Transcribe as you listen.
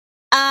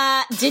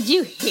Did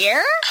you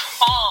hear?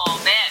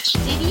 Oh, bitch.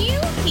 Did you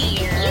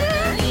hear?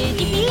 Did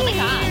you hear? Oh my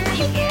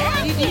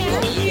God. Did you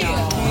hear? Did you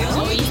hear?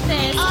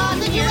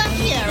 Did you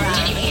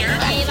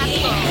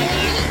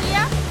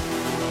hear?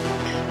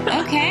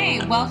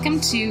 Okay,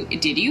 welcome to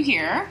Did You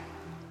Hear?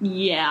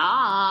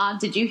 Yeah.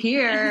 Did you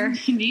hear?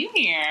 Did you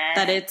hear?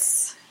 That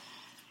it's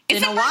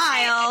been a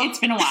while. It's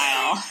been a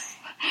while.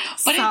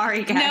 But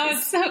sorry, guys. No,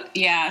 it's so...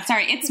 Yeah,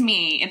 sorry. It's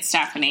me. It's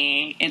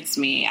Stephanie. It's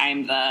me.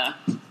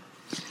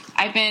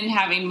 I've been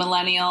having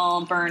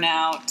millennial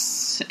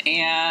burnout,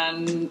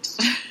 and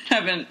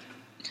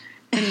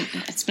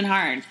it's been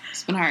hard.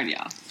 It's been hard,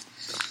 y'all.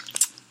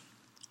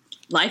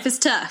 Life is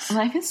tough.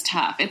 Life is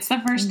tough. It's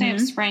the first day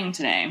of spring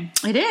today.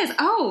 It is.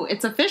 Oh,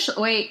 it's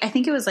official. Wait, I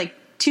think it was like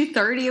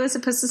 2:30 it was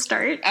supposed to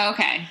start.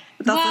 Okay.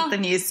 That's what the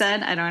news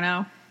said. I don't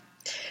know.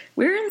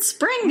 We're in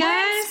spring,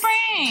 guys. We're in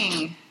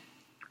spring.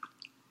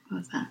 What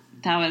was that?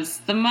 That was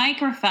the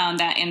microphone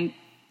that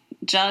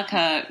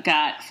Angelica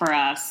got for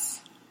us.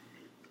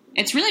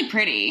 It's really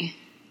pretty.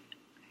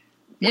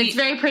 It's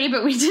very pretty,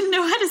 but we didn't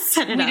know how to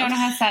set it up. We don't know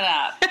how to set it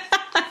up.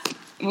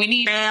 We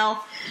need...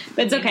 Fail.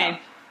 But it's okay. Help.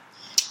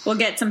 We'll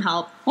get some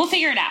help. We'll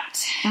figure it out.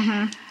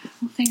 Mm-hmm.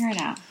 We'll figure it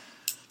out.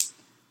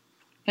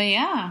 But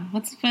yeah,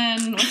 what's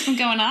been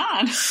going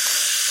on?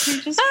 Just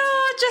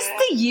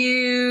the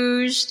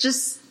huge.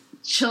 Just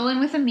chilling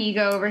with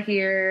Amigo over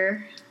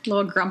here.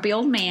 Little grumpy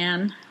old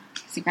man.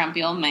 He's a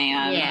grumpy old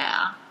man.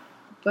 Yeah.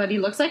 But he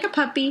looks like a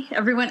puppy.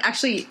 Everyone,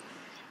 actually,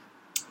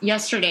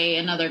 yesterday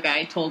another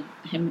guy told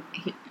him,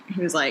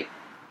 he was like,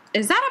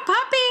 "Is that a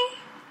puppy?"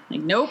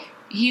 Like, nope.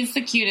 He's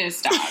the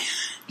cutest dog.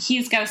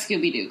 He's got a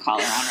Scooby-Doo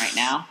collar on right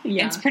now.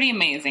 Yeah. It's pretty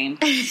amazing.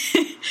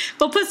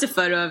 We'll post a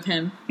photo of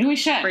him. We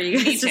should. For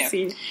you guys to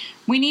see.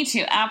 We need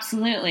to,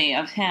 absolutely,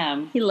 of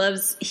him. He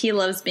loves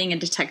being a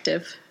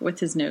detective with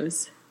his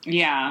nose.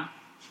 Yeah.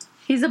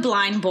 He's a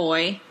blind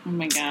boy. Oh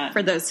my God.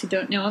 For those who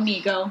don't know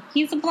Amigo.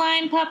 He's a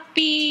blind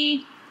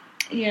puppy.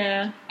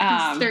 Yeah.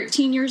 He's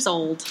 13 years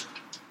old.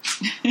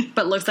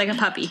 But looks like a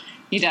puppy.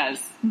 He does.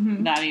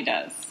 Mm-hmm. That he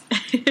does.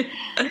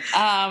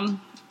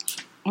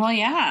 Well,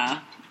 yeah.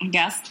 I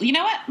guess. You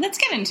know what? Let's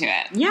get into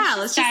it. Yeah,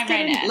 let's just dive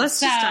right in.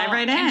 Let's just dive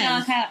right in.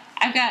 Angelica,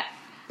 I've got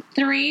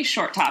 3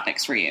 short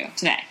topics for you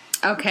today.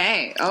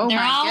 Okay. Oh, They're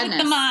my all goodness.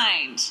 with the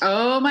mind.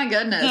 Oh, my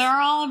goodness.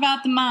 They're all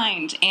about the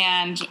mind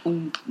and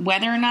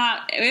whether or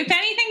not, if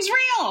anything's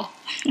real.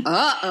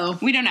 Uh-oh.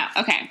 We don't know.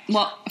 Okay.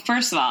 Well,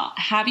 first of all,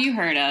 have you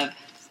heard of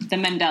the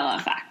Mandela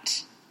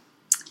Effect?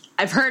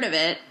 I've heard of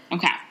it.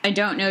 Okay. I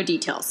don't know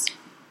details.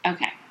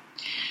 Okay.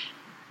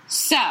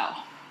 So,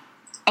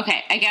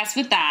 okay, I guess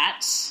with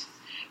that,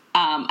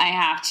 I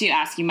have to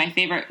ask you my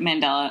favorite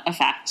Mandela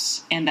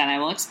Effect, and then I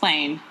will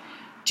explain.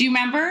 Do you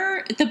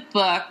remember the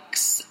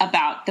books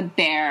about the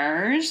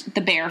bears,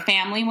 the bear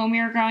family when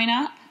we were growing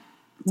up?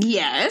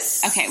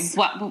 Yes. Okay,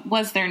 what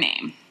was their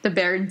name? The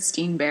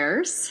Berenstain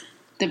Bears.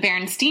 The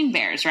Berenstain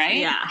Bears, right?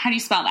 Yeah. How do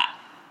you spell that?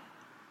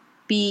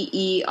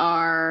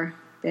 B-E-R,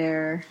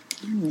 bear.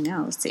 I don't even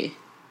know. Let's see.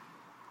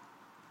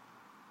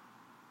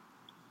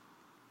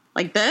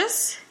 Like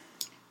this?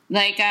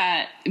 Like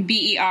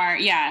B-E-R,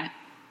 yeah.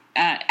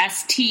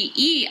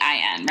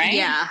 S-T-E-I-N, right?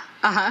 Yeah.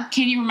 Uh-huh.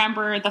 Can you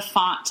remember the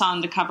font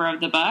on the cover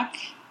of the book?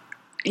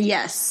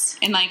 Yes.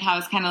 And like how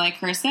it's kind of like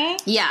cursive?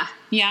 Yeah.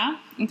 Yeah?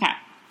 Okay.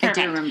 Perfect.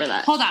 I do remember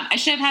that. Hold on. I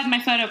should have had my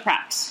photo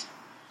prepped.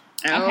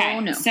 Oh, okay.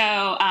 no.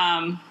 So,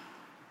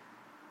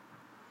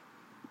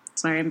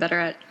 sorry, I'm better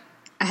at...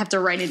 I have to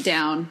write it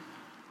down.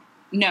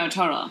 No,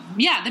 total.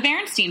 Yeah, the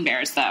Berenstain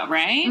Bears, though,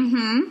 right?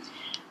 Mm-hmm.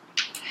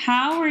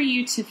 How are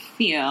you to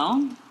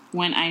feel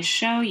when I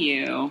show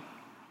you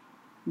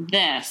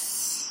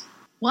this?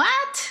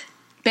 What?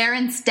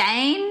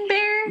 Berenstain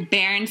Bear?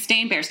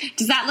 Berenstain Bears.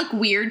 Does that look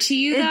weird to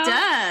you, though? It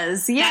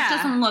does, yeah.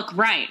 That doesn't look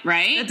right?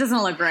 It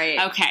doesn't look right.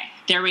 Okay,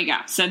 there we go.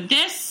 So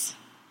this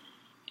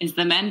is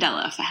the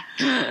Mandela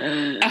Effect.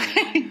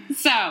 Okay,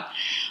 so,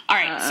 all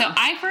right. So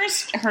I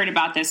first heard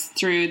about this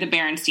through the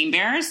Berenstain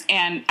Bears,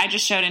 and I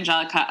just showed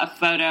Angelica a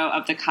photo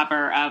of the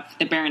cover of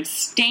the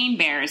Berenstain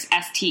Bears,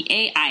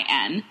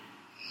 S-T-A-I-N.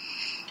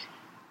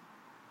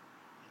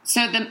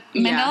 So the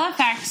Mandela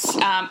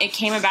Effect, it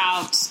came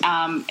about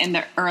in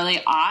the early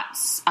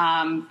aughts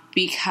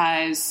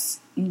because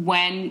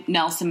when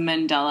Nelson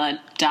Mandela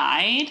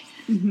died,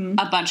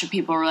 a bunch of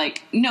people were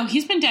like, no,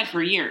 he's been dead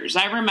for years.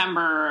 I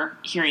remember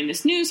hearing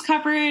this news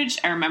coverage.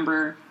 I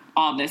remember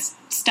all this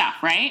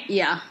stuff, right?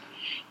 Yeah.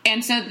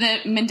 And so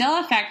the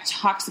Mandela Effect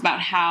talks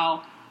about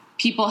how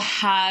people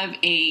have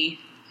a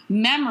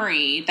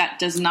memory that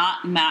does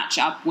not match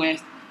up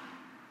with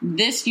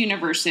this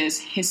universe's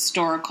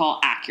historical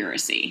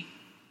accuracy.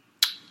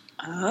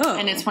 Oh.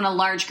 And it's when a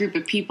large group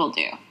of people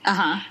do.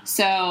 Uh-huh.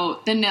 So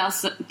the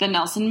Nelson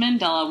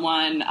Mandela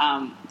one,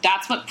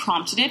 that's what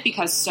prompted it,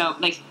 because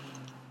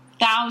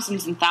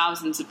thousands and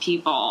thousands of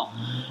people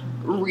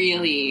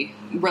really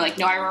were like,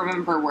 no, I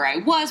remember where I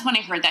was when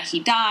I heard that he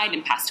died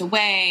and passed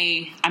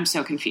away. I'm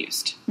so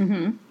confused.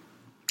 Mm-hmm.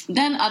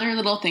 Then other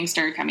little things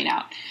started coming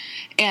out.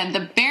 And the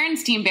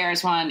Berenstain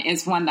Bears one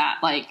is one that,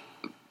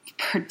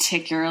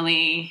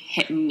 particularly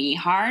hit me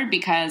hard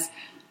because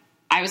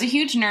I was a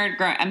huge nerd.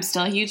 I'm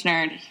still a huge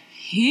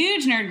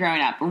nerd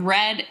growing up.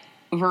 Read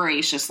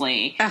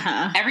voraciously.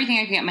 Everything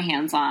I could get my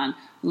hands on.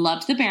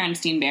 Loved the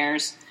Berenstain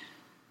Bears.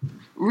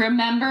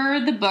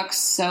 Remember the books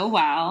so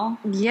well.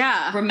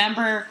 Yeah.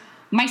 Remember,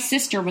 my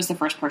sister was the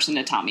first person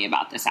to tell me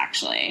about this,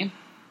 actually.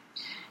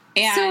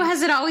 And so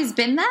has it always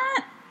been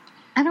that?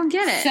 I don't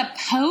get it.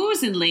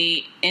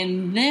 Supposedly,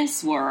 in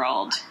this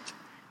world,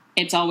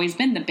 it's always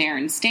been the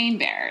Berenstain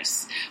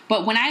Bears.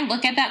 But when I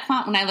look at that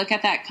font, when I look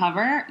at that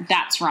cover,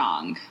 that's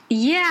wrong.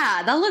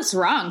 Yeah, that looks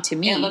wrong to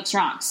me. It looks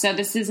wrong. So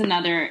this is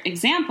another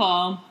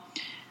example.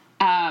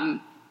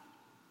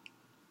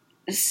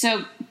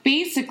 So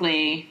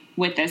basically,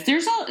 with this,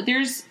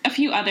 there's a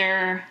few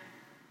other,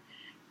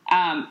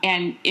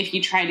 and if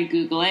you try to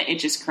Google it, it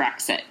just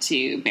corrects it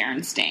to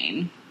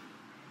Berenstain.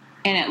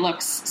 And it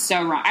looks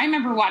so wrong. I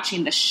remember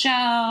watching the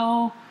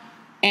show,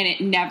 and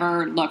it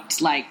never looked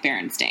like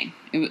Berenstain.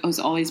 It was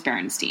always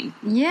Berenstein.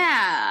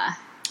 Yeah.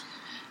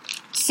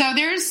 So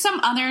there's some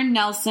other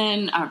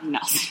Nelson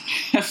effects.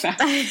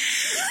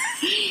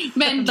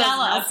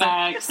 Mandela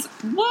effects.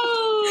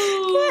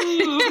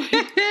 Woo!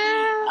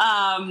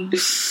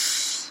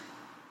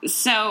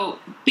 So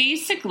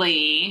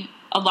basically,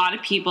 a lot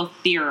of people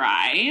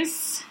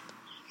theorize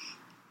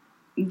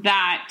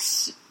that...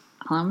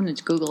 I'm going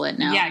to Google it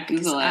now. Yeah,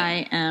 Google it.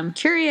 I am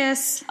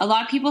curious. A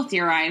lot of people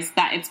theorize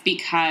that it's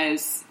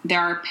because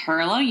there are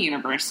parallel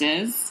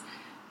universes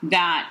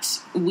that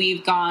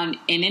we've gone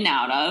in and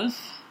out of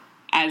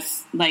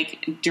as,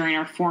 like, during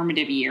our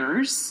formative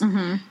years.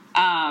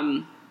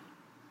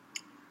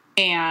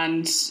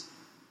 And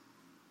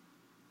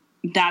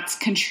that's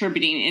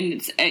contributing.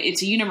 And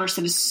it's a universe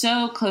that is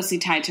so closely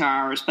tied to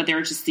ours, but there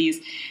are just these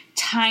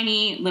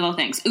tiny little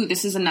things. Ooh,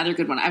 this is another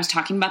good one. I was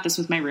talking about this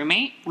with my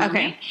roommate.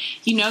 Okay.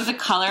 You know the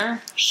color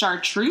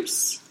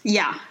chartreuse?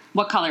 Yeah.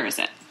 What color is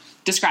it?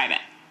 Describe it.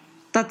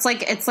 That's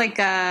like, it's like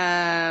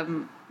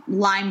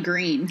lime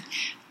green.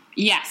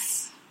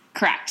 Yes.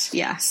 Correct.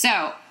 Yeah.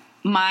 So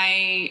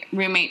my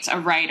roommate's a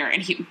writer,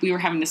 and we were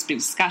having this big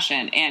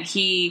discussion, and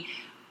he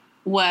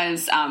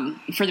was,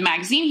 for the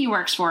magazine he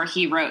works for,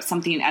 he wrote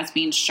something as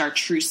being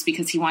chartreuse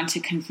because he wanted to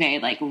convey,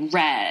 like,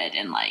 red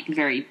and, like,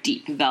 very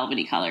deep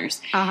velvety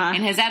colors.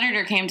 And his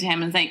editor came to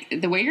him and was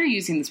like, the way you're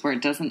using this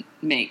word doesn't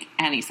make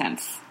any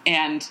sense.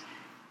 And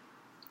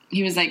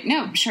he was like,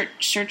 no,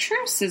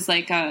 chartreuse is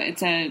like a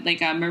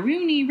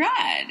maroony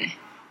red.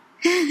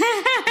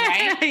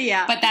 Right?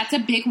 Yeah. But that's a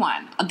big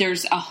one.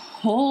 There's a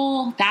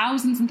whole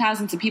thousands and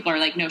thousands of people are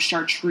like, no,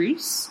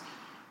 chartreuse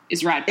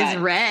is red. Is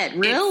red.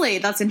 Really?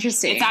 That's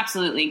interesting. It's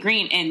absolutely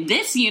green. In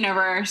this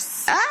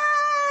universe,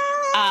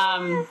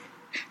 the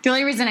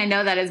only reason I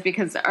know that is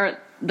because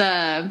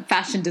the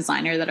fashion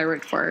designer that I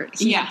worked for,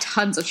 he had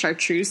tons of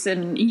chartreuse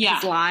in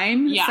his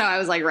line. Yeah. So I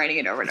was like writing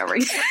it over and over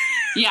again.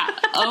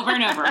 Over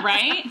and over,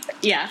 right?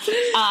 Yeah.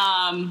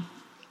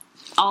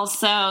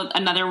 Also,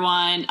 another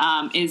one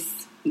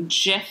is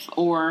Jif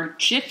or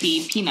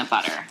Jiffy peanut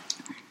butter.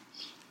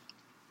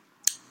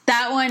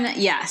 That one,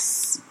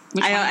 yes.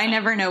 I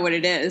never know what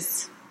it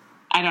is.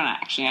 I don't know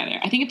actually either.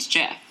 I think it's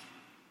Jif.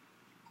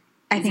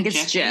 I think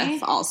it's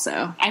Jif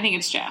also. I think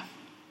it's Jif.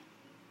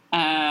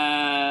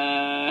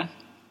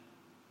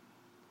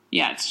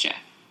 Yeah, it's Jif.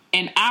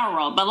 In our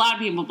world, but a lot of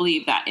people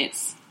believe that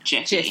it's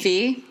Jiffy.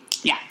 Jiffy?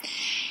 Yeah.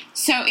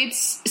 So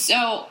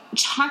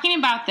talking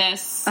about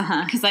this,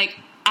 because like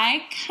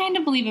I kind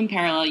of believe in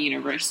parallel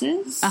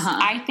universes.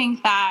 I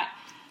think that,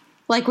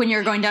 like when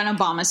you're going down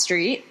Obama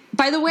Street.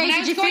 By the way,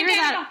 did you figure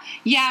that?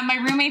 Yeah, my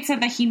roommate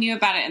said that he knew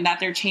about it and that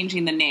they're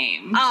changing the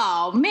name.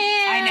 Oh man,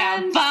 I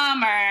know,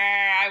 bummer.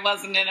 I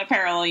wasn't in a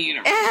parallel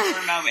universe for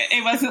a moment.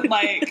 It wasn't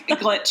like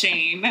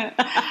glitching,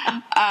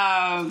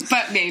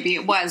 but maybe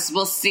it was.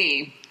 We'll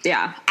see.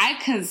 Yeah,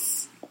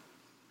 because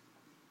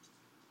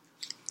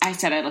I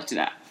said I looked it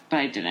up, but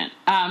I didn't.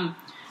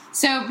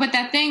 But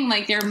that thing,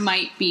 like, there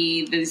might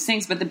be these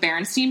things, but the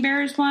Berenstain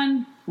Bears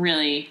one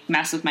really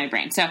messed with my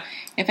brain. So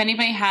if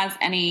anybody has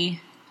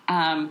any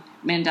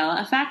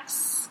Mandela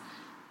effects,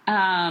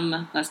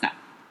 let us know.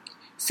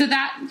 So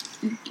that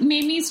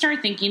made me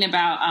start thinking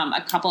about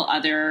a couple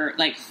other,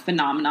 like,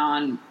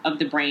 phenomenon of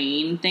the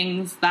brain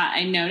things that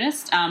I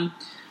noticed.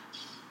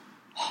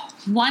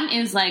 One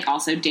is, like,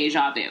 also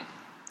deja vu.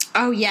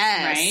 Oh,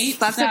 yes. Right?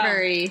 That's a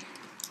very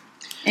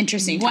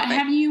interesting topic. What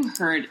have you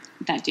heard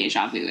that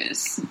deja vu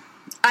is?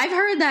 I've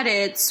heard that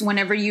it's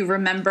whenever you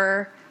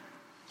remember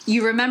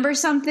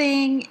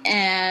something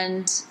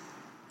and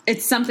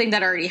it's something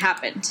that already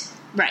happened.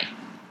 Right.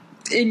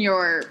 In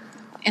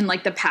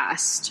like the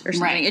past or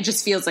something. Right. It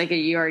just feels like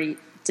you already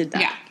did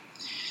that. Yeah.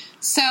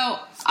 So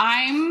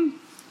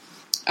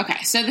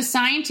so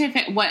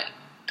what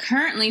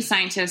currently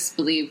scientists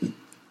believe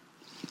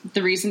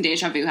the reason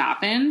deja vu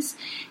happens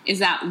is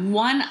that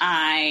one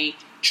eye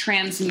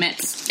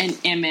transmits an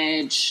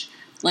image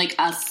like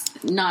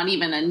not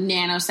even a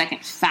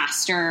nanosecond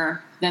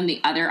faster than the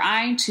other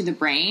eye to the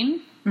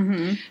brain.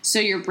 So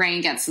your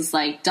brain gets this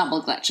like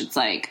double glitch. It's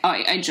like, oh,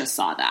 I just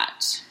saw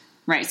that.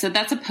 Right. So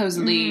that's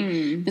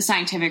supposedly the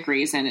scientific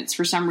reason. It's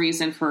for some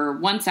reason for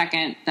 1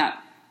 second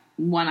that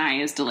one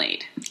eye is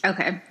delayed.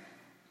 Okay.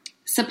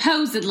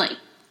 Supposedly.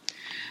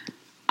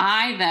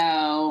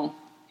 Though,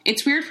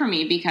 it's weird for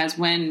me because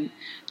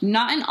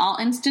not in all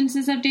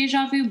instances of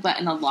deja vu, but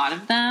in a lot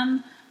of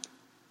them,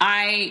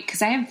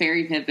 because I have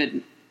very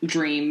vivid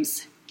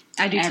dreams.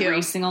 I do too.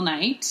 Every single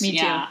night. Me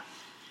too. I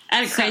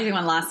had a crazy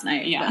one last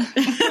night. Yeah.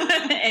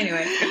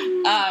 Anyway.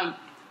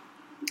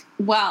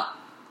 Well,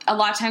 a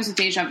lot of times with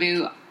deja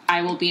vu,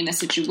 I will be in a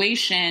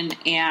situation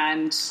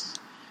and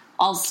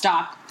I'll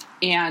stop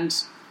and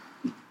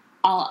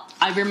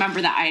I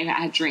remember that I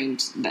had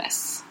dreamed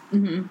this.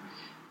 Mm-hmm.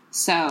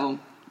 So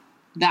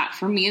that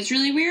for me is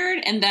really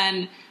weird. And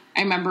then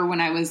I remember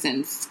when I was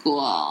in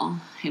school,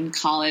 in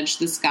college,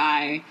 this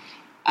guy,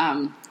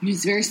 he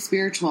was very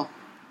spiritual.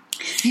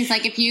 He's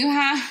like, if you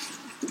have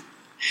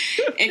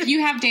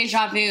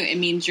deja vu, it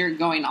means you're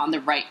going on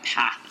the right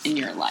path in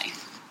your life.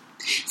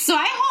 So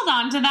I hold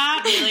on to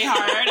that really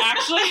hard,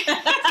 actually.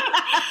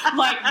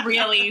 Like,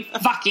 really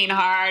fucking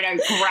hard. I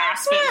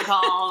grasp it with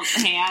all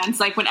hands.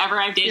 Like, whenever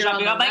I have deja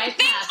vu, I'm like,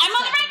 I'm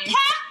on the right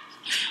path.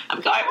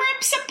 I'm going where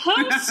I'm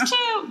supposed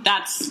to.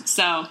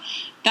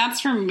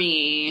 That's for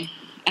me.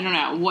 I don't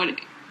know. What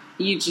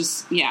you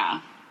just, yeah.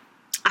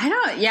 I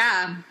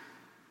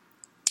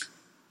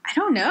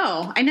don't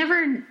know.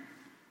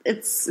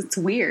 It's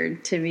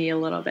weird to me a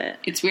little bit.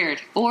 It's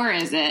weird. Or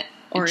is it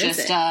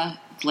just a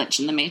glitch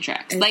in the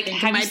Matrix? Like,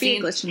 have you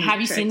seen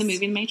the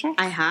movie The Matrix?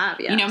 I have,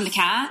 yeah. You know, the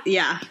cat?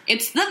 Yeah.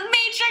 It's the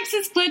Matrix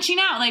is glitching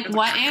out. Like,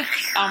 what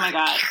if, oh my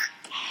God.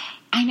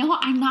 I know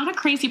I'm not a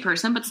crazy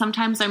person, but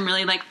sometimes I'm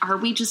really like, are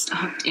we just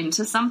hooked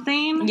into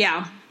something?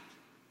 Yeah.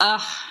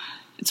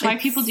 It's why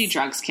people do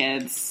drugs,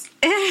 kids.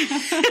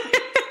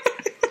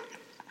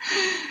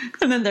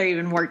 And then they're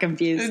even more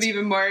confused.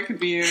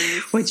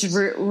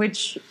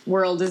 Which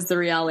world is the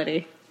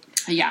reality?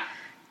 Yeah.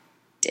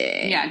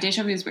 Dang. Yeah,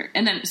 deja vu is weird.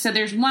 And then, so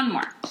there's one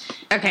more.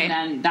 Okay. And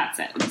then that's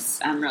it.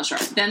 It's real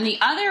short. Then the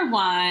other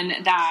one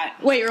that...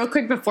 Wait, real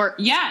quick before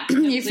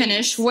you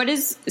finish.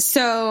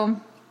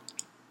 So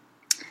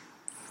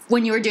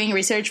when you were doing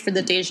research for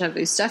the deja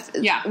vu stuff,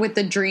 with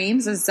the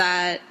dreams,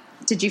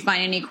 did you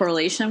find any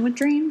correlation with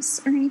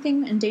dreams or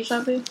anything in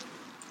deja vu?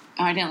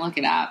 Oh, I didn't look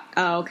it up.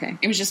 Oh, okay.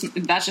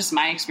 That's just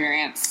my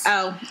experience.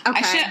 Oh,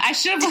 okay. I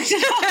should have looked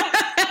it up.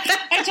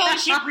 I totally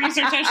should have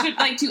researched. I should,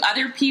 do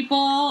other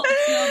people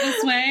feel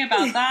this way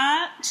about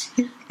that?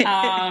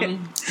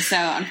 So,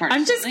 unfortunately.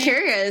 I'm just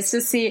curious to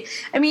see.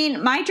 I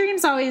mean, my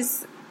dreams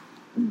always,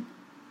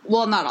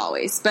 well, not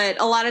always, but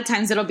a lot of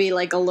times it'll be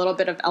like a little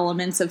bit of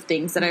elements of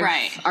things that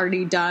I've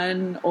already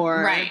done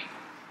or,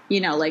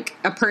 like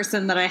a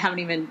person that I haven't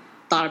even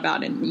thought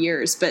about in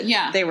years, but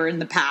they were in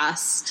the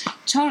past.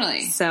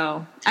 Totally.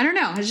 So, I don't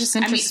know. It's just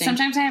interesting. I mean,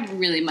 sometimes I have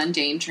really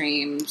mundane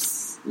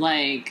dreams.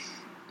 Like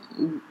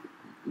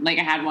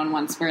I had one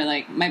once where,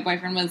 my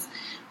boyfriend was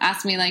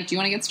asking me, do you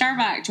want to get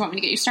Starbucks? Do you want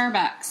me to get you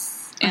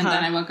Starbucks? And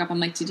then I woke up,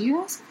 I'm like, did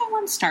you ask if I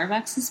want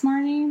Starbucks this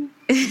morning?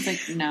 He's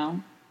like,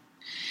 no.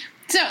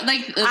 So,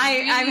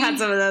 I've had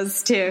some of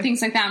those, too.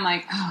 Things like that. I'm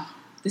like, oh,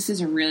 this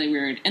is really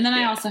weird. And then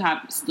I also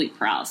have sleep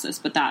paralysis,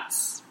 but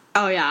that's...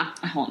 Oh, yeah.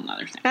 A whole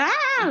nother thing.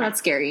 That's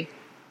scary.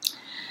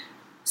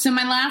 So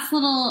my last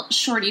little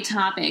shorty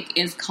topic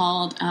is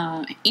called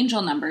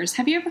angel numbers.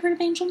 Have you ever heard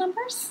of angel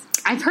numbers?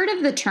 I've heard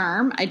of the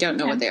term. I don't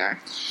know what they are.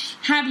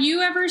 Have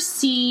you ever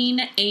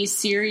seen a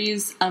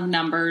series of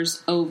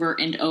numbers over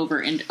and over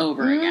and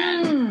over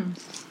again?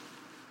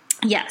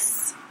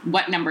 Yes.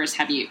 What numbers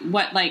have you...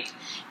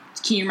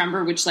 Can you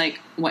remember which,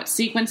 what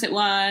sequence it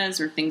was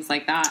or things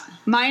like that?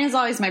 Mine is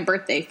always my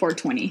birthday,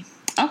 420.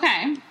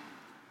 Okay.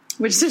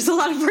 Which there's a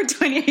lot of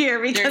 420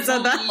 here because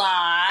of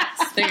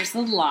that. There's a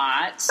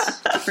lot,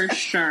 for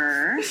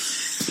sure.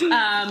 So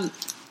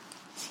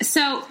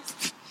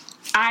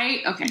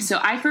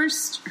I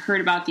first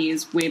heard about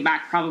these way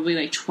back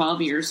probably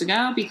 12 years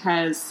ago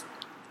because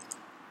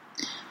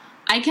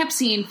I kept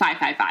seeing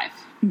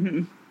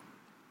 555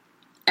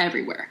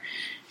 everywhere.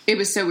 It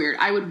was so weird.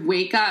 I would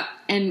wake up,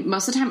 and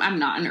most of the time I'm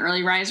not an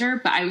early riser,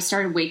 but I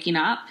started waking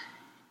up.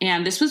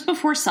 And this was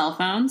before cell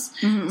phones.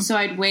 So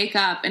I'd wake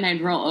up and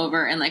I'd roll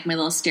over and my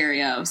little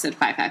stereo said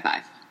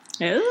 555.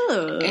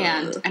 Ooh.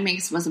 And I mean,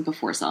 it wasn't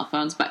before cell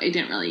phones, but I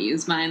didn't really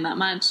use mine that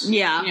much.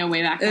 Yeah.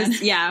 Way back then.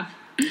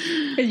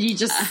 You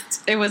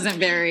just, it wasn't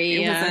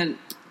very... It wasn't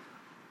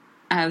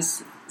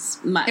as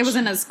much. It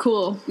wasn't as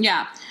cool.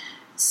 Yeah.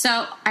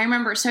 So I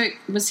remember, it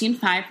was seeing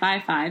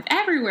 555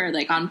 everywhere,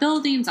 on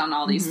buildings, on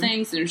all these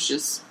things. And it was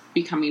just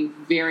becoming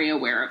very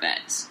aware of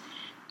it.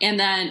 And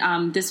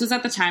then this was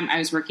at the time I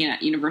was working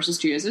at Universal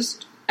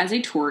Studios as a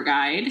tour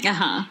guide.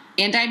 Uh-huh.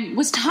 And I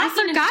was talking... I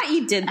forgot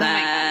you did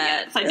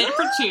that. Oh my God, yes. I did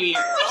for 2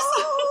 years.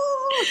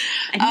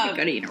 I need to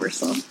go to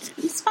Universal.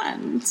 It's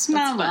fun. It's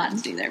not fun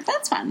to do there, but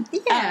it's fun.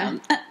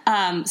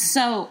 Yeah.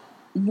 So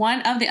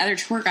one of the other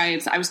tour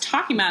guides I was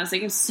talking about, I was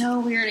like, it's so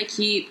weird. I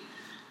keep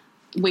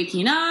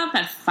waking up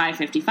at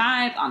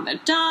 5:55 on the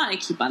dot. I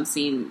keep on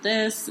seeing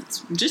this.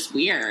 It's just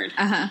weird.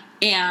 Uh-huh.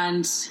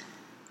 And...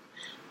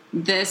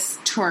 this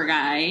tour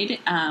guide,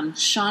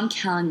 Sean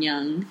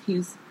Callan-Young,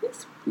 he's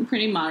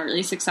pretty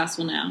moderately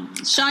successful now.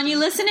 Sean, you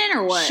listening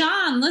or what?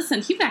 Sean,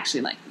 listen, he would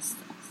actually like this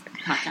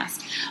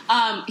podcast.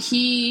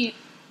 He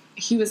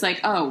was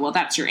like, oh, well,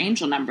 that's your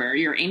angel number.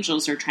 Your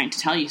angels are trying to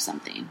tell you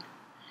something.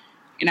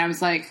 And I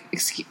was like,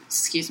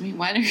 excuse me,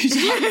 what are you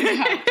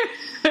talking about?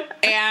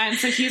 And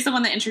so he's the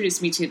one that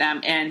introduced me to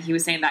them, and he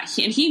was saying that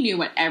he knew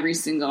what every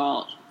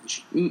single,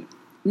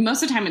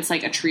 most of the time it's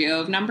like a trio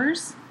of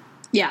numbers.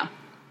 Yeah.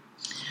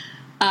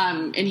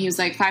 And he was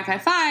like,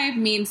 555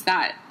 means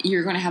that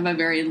you're going to have a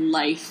very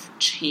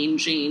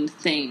life-changing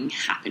thing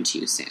happen to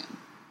you soon.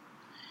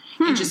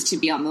 And just to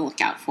be on the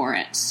lookout for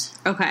it.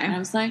 Okay. And I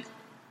was like,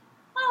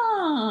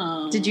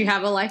 oh. Did you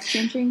have a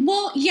life-changing?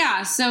 Well,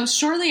 yeah. So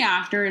shortly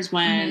after is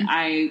when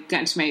I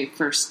got into my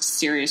first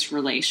serious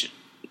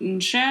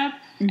relationship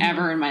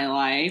ever in my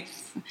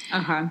life.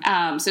 Okay.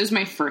 So it was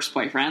my first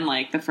boyfriend,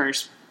 like the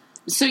first.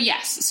 So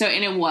yes. So,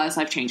 and it was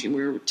life-changing.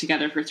 We were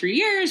together for 3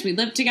 years. We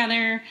lived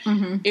together.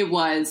 It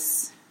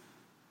was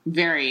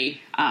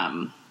very,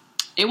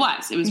 it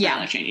was very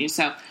life-changing.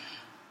 So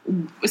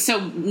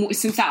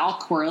since that all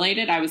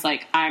correlated, I was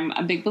like, I'm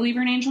a big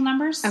believer in angel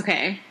numbers.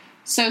 Okay.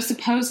 So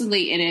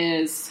supposedly it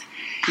is.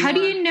 How do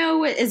you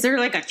know? Is there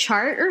like a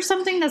chart or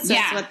something that says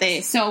what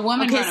they? So a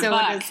woman wrote a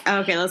book.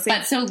 Okay, let's see.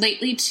 But so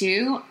lately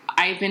too,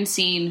 I've been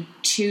seeing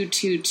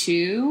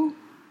 222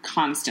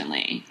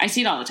 constantly. I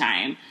see it all the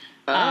time.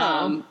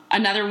 Oh.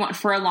 Another one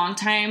for a long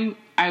time,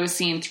 I was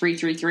seeing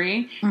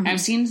 333. I've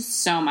seen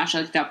so much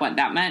like that. What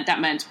that meant? That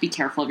meant be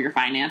careful of your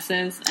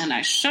finances, and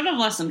I should have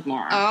listened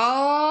more.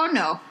 Oh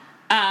no.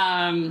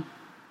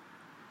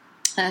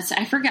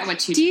 I forget what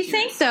 222 Do you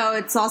think though?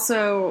 It's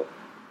also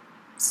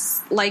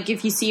like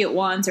if you see it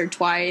once or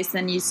twice,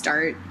 then you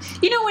start.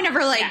 You know,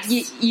 whenever like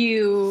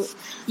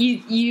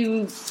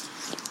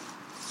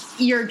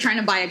you're trying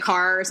to buy a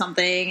car or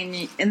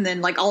something, and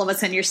then like all of a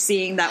sudden you're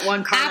seeing that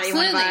one car that you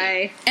want to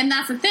buy. And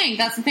that's the thing.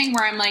 That's the thing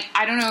where I'm like,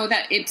 I don't know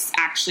that it's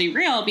actually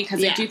real,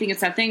 because I do think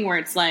it's that thing where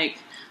it's like,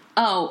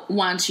 oh,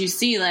 once you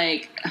see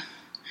like,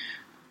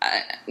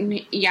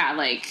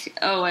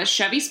 a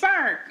Chevy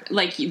Spark,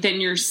 like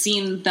then you're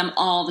seeing them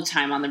all the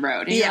time on the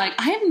road, and you're like,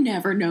 I have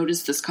never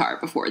noticed this car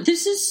before.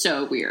 This is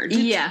so weird.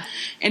 Yeah,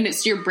 and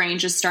it's your brain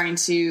just starting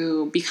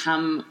to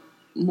become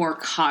more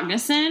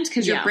cognizant,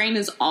 because your brain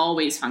is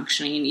always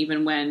functioning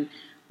even when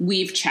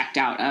we've checked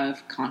out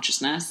of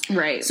consciousness.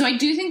 Right. So I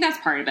do think that's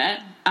part of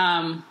it.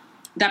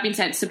 That being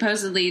said,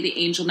 supposedly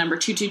the angel number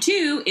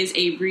 222 is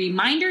a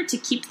reminder to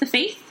keep the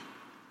faith,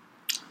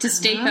 to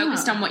stay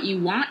focused on what you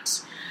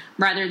want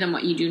rather than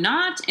what you do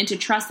not, and to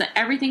trust that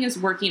everything is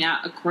working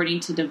out according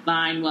to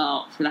divine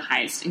will for the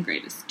highest and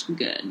greatest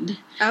good.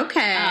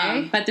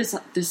 Okay. But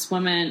this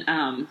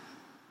woman...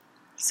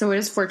 so what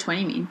does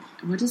 420 mean?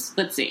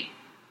 Let's see.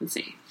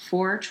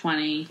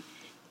 420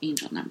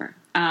 angel number.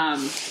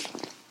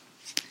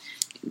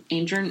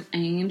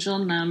 Angel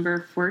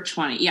number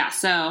 420. Yeah,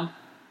 so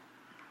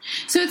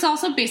it's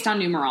also based on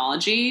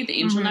numerology,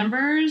 the angel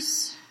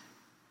numbers.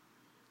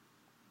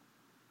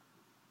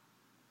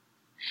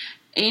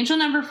 Angel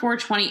number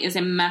 420 is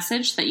a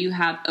message that you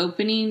have been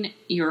opening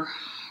your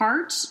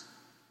heart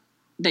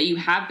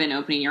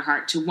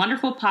to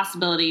wonderful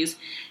possibilities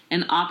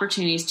and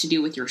opportunities to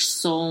do with your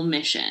soul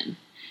mission.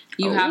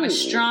 You have a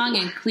strong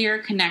and clear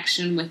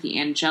connection with the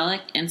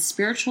angelic and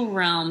spiritual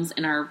realms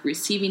and are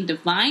receiving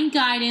divine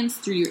guidance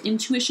through your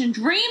intuition,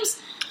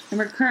 dreams, and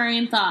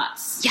recurring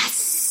thoughts.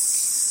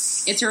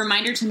 Yes! It's a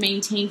reminder to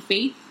maintain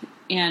faith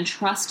and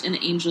trust in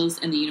the angels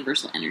and the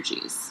universal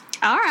energies.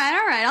 All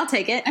right. I'll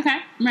take it. Okay.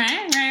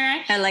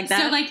 Right. I like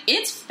that. So, like,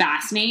 it's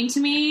fascinating to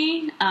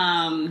me.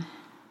 I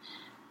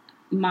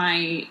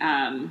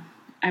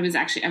was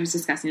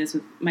discussing this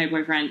with my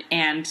boyfriend,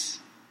 and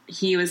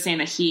he was saying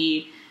that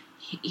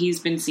he's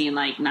been seeing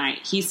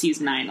he sees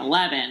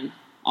 9/11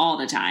 all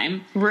the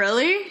time.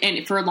 Really?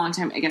 And for a long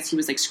time, I guess he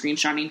was like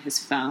screenshotting his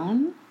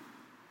phone.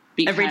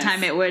 Every time,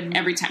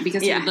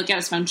 because he would look at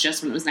his phone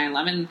just when it was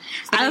 9/11.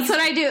 That's what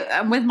I do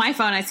with my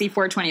phone. I see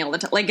 420 all the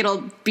time. Like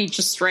it'll be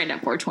just straight at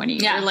 420.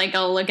 Yeah. Or like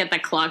I'll look at the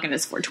clock and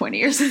it's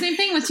 420 or something. Same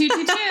thing with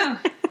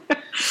 222.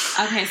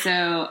 Okay,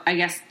 so I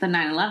guess the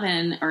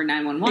 9/11 or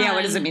 911. Yeah,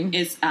 what does it mean?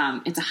 Is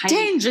it's a high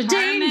danger.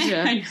 I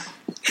know.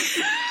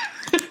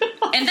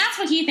 And that's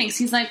what he thinks.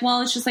 He's like,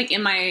 well, it's just like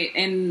in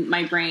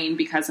my brain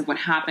because of what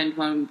happened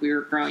when we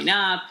were growing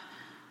up,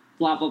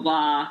 blah, blah,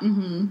 blah.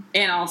 Mm-hmm.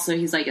 And also,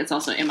 he's like, it's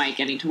also, am I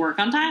getting to work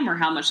on time, or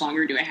how much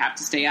longer do I have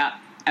to stay up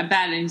at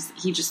bed? And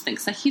he just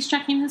thinks that he's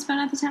checking his phone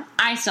at the time.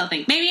 I still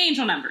think maybe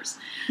angel numbers.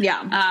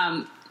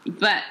 Yeah.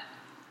 But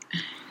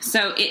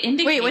so it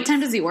indicates. Wait, what time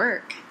does he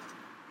work?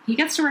 He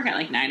gets to work at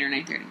like 9 or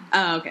 9:30.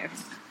 Oh, okay.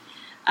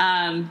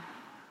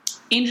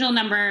 Angel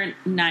number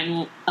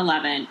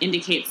 911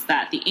 indicates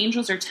that the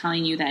angels are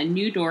telling you that a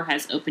new door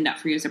has opened up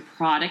for you as a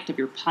product of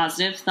your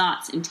positive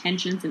thoughts,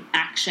 intentions, and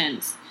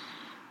actions.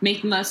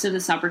 Make the most of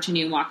this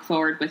opportunity and walk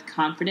forward with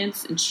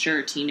confidence and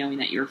surety, knowing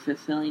that you're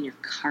fulfilling your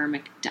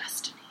karmic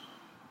destiny.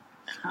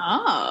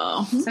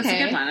 Oh, okay. So that's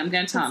a good one. I'm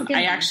going to tell him.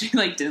 I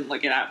actually didn't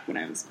look it up when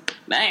I was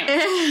But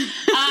anyway.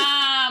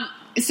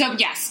 So,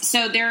 yes.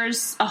 So,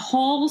 there's a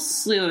whole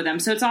slew of them.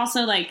 So, it's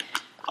also, like,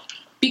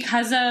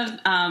 because of,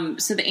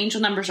 so the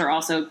angel numbers are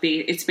also,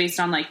 it's based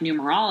on, like,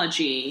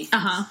 numerology.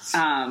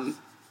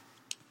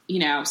 You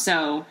know,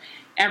 so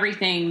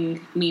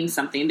everything means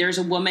something. There's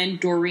a woman,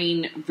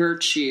 Doreen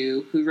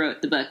Virtue, who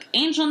wrote the book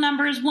Angel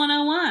Numbers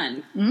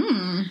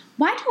 101.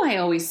 Why do I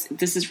always,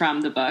 this is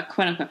from the book,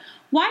 quote unquote,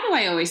 why do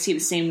I always see the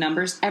same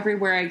numbers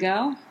everywhere I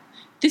go?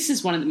 This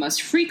is one of the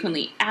most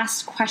frequently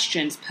asked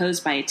questions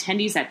posed by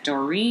attendees at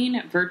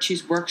Doreen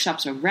Virtue's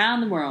workshops around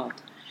the world.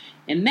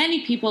 And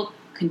many people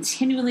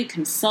continually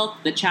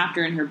consult the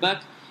chapter in her book,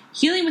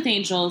 Healing with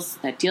Angels,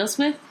 that deals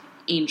with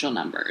angel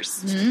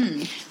numbers.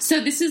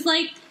 So this is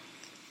like,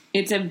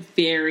 it's a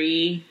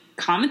very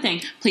common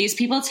thing. Please,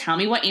 people, tell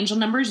me what angel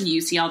numbers you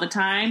see all the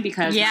time,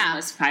 because mine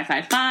was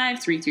 555,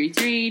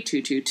 333,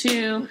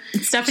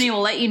 222. Stephanie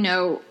will let you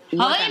know.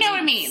 I'll let you know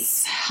what it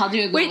means. I'll do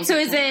a Google. Wait, so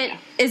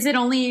is it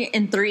only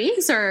in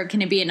threes, or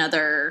can it be in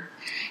other?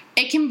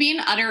 It can be in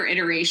other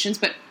iterations,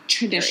 but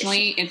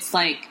traditionally it's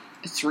like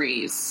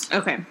threes.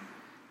 Okay.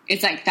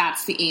 It's like,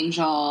 that's the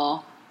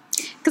angel.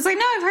 Because I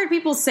know I've heard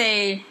people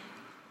say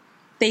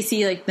they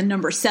see like the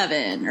number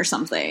 7 or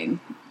something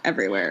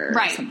everywhere,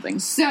 right? Or something.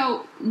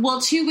 So,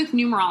 well, too, with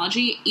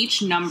numerology,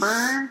 each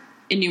number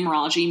in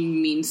numerology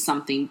means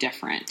something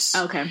different.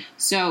 Okay.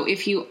 So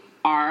if you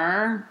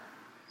are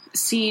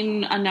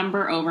seeing a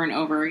number over and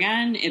over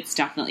again, it's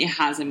definitely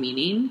has a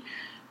meaning.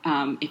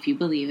 If you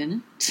believe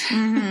in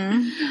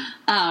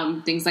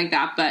it, things like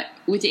that. But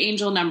with the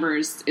angel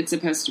numbers, it's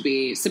supposed to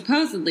be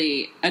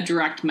supposedly a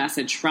direct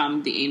message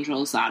from the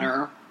angels that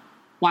are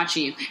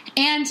watching you.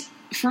 And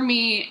for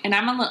me, and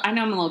I know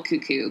I'm a little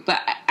cuckoo,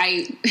 but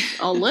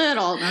a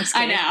little. No,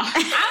 I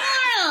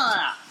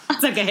know.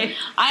 It's okay.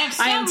 I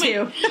am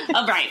too.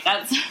 Oh, right.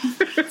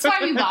 That's why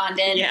we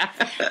bonded. Yeah.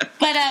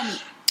 But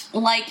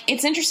like,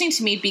 it's interesting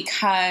to me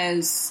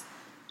because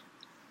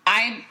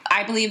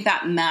I believe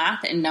that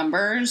math and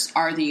numbers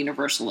are the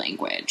universal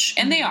language,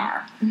 and they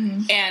are.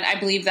 And I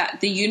believe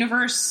that the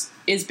universe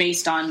is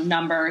based on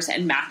numbers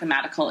and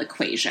mathematical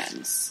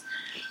equations.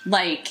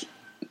 Like,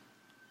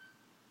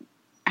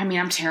 I mean,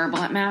 I'm terrible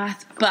at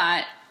math,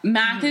 but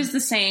math is the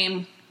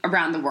same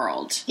around the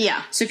world.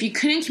 Yeah. So if you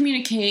couldn't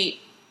communicate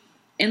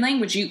in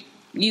language,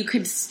 you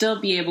could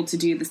still be able to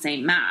do the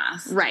same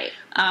math. Right.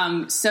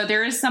 So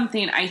there is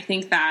something, I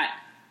think that,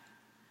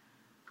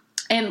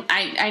 and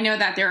I know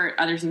that there are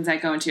other things I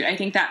go into. I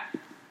think that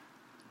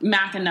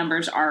math and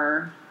numbers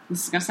are,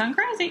 this is going to sound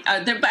crazy,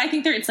 but I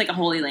think it's like a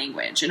holy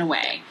language in a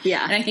way.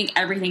 Yeah. And I think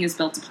everything is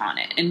built upon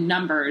it, and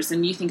numbers,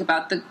 and you think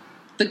about the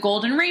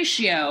golden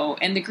ratio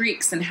and the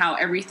Greeks and how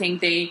everything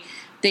they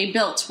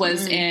built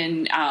was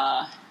in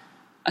a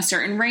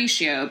certain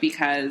ratio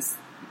because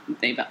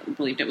they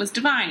believed it was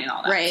divine and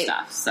all that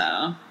stuff.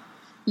 So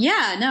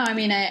yeah, no, I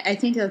mean, I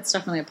think that's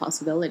definitely a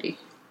possibility.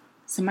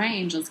 So my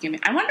angels give me,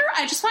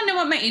 I just want to know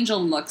what my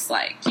angel looks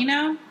like, you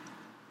know?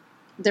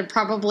 They're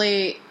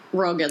probably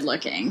real good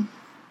looking.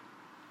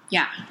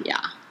 Yeah.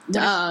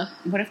 Yeah.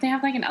 What if they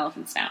have like an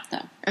elephant snout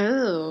though?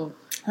 Oh.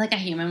 Like a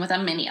human with a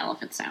mini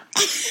elephant snout.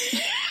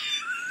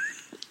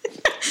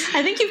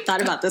 I think you've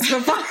thought about this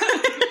before.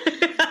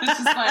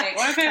 It's just like,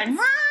 what if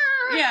it's...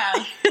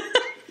 Yeah.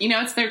 You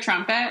know, it's their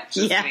trumpet.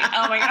 Just yeah. Me.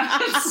 Oh my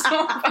god, it's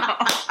so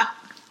fun.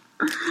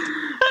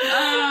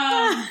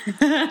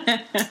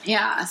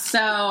 Yeah,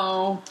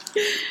 so...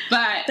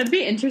 But... That'd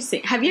be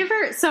interesting. Have you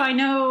ever... So I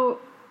know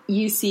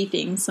you see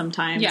things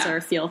sometimes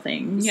or feel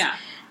things. Yeah.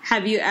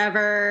 Have you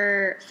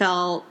ever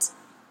felt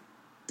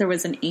there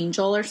was an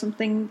angel or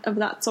something of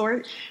that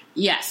sort?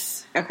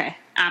 Yes. Okay.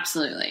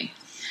 Absolutely.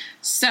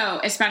 So,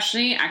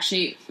 especially,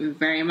 actually,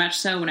 very much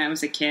so when I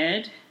was a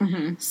kid.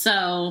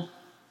 So,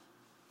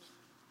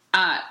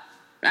 I'm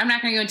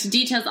not going to go into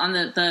details on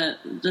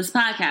this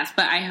podcast,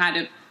 but I had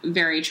a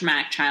very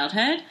traumatic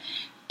childhood,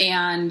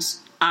 and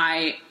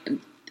I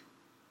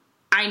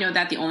know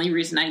that the only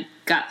reason I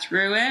got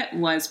through it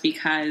was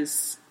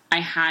because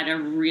I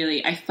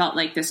felt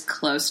like this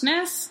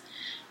closeness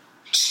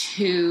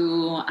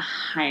to a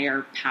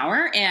higher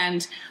power,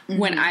 and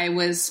when I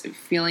was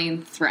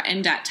feeling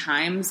threatened at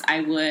times,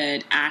 I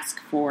would ask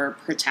for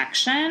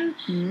protection,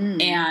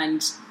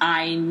 and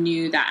I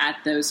knew that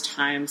at those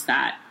times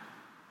that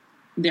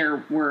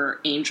there were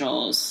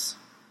angels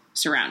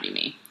surrounding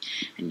me.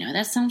 I know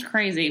that sounds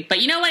crazy, but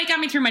you know what? It got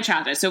me through my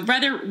childhood, so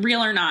whether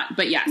real or not,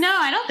 but yes. No,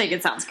 I don't think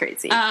it sounds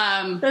crazy.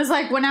 It was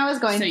like when I was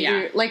going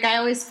through, like I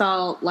always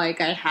felt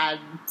like I had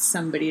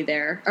somebody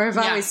there, or I've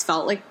always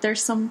felt like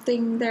there's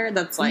something there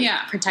that's like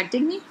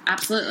protecting me.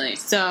 Absolutely.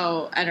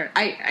 So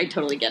I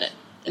totally get it.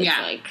 It's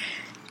like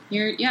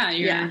you're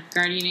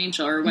guardian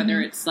angel, or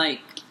whether it's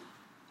like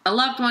a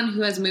loved one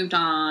who has moved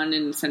on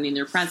and sending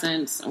their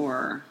presence,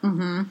 or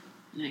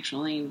an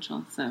actual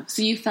angel. So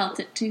you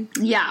felt it too?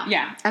 Yeah.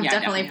 Yeah. I've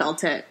definitely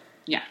felt it.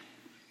 Yeah.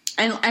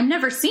 I've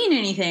never seen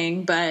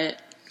anything, but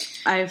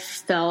I've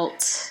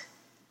felt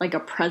like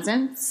a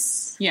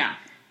presence. Yeah.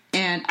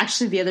 And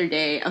actually the other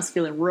day I was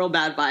feeling real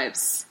bad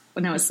vibes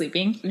when I was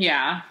sleeping.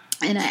 Yeah.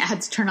 and I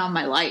had to turn on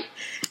my light.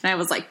 And I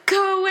was like,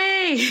 go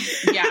away.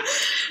 Yeah.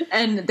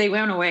 And they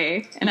went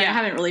away. And I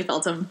haven't really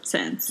felt them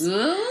since.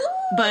 Ooh.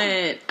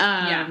 But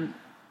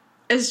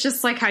it's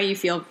just like how you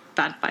feel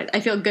bad vibes.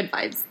 I feel good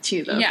vibes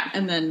too, though. Yeah.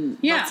 And then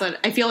that's what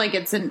I feel like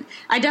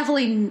I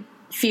definitely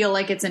feel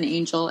like it's an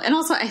angel. And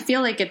also I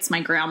feel like it's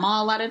my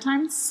grandma a lot of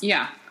times.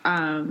 Yeah.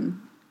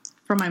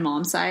 From my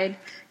mom's side,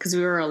 because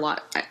we were a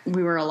lot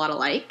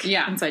alike.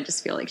 Yeah. And so I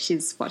just feel like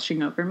she's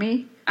watching over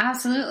me.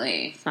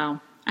 Absolutely. So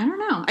I don't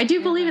know. I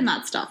do believe in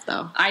that stuff,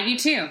 though. I do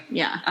too.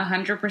 Yeah.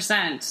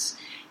 100%.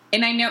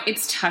 And I know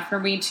it's tough for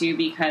me too,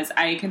 because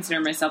I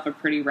consider myself a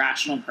pretty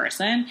rational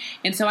person.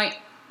 And so I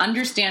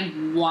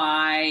understand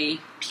why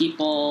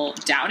people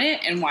doubt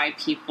it and why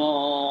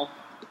people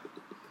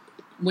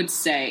would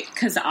say,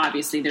 because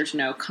obviously there's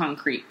no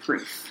concrete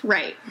proof.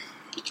 Right.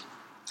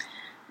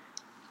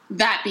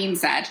 That being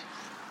said,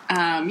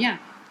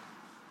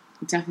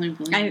 definitely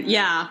believe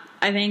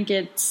I think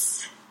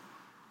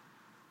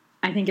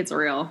it's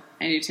real.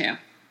 I do too.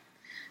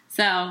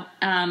 So,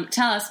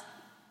 tell us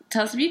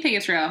if you think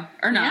it's real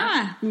or not.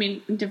 Yeah. I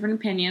mean, different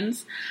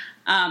opinions.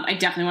 I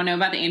definitely want to know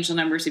about the angel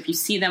numbers. If you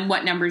see them,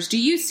 what numbers do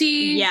you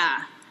see?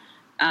 Yeah.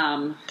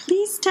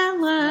 Please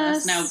tell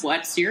us. Let us know,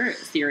 what's your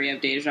theory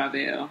of deja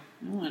vu?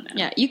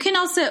 Yeah, you can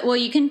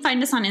you can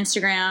find us on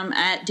Instagram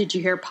at Did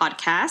You Hear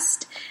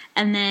Podcast,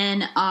 and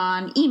then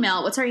on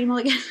email. What's our email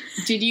again?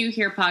 Did you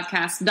hear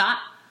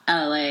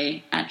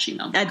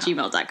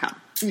podcast.la@gmail.com.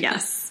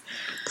 Yes.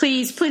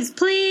 Please.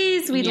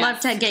 We'd love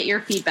to get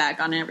your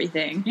feedback on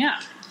everything. Yeah.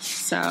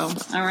 So,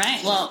 all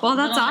right. Well,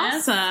 that's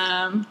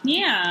awesome.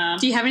 Yeah.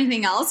 Do you have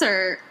anything else,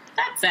 or?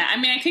 That's it. I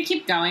mean, I could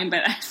keep going,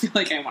 but I feel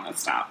like I want to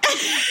stop.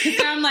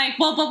 Because I'm like,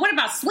 but what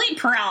about sleep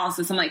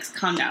paralysis? I'm like,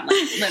 calm down.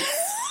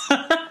 Let's.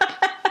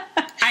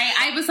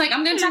 I was like,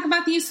 I'm going to talk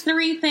about these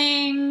 3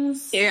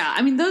 things. Yeah,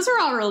 I mean, those are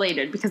all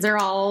related because they're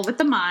all with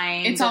the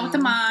mind. It's all with the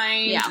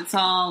mind. Yeah. It's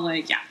all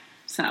like,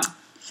 So.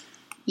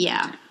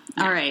 Yeah.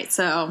 All right.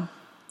 So,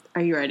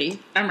 are you ready?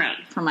 I'm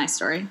ready. For my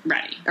story?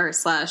 Ready. Or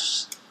 /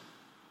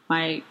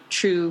 my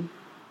true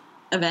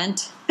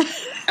event.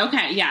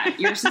 Okay, yeah.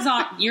 Yours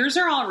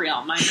are all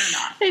real. Mine are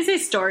not. I say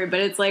story, but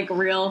it's like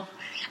real.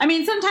 I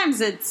mean,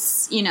 sometimes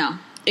it's,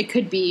 it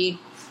could be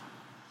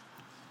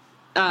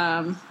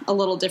a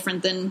little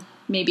different than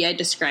maybe I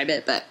describe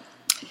it, but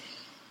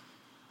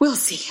we'll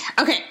see.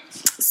 Okay,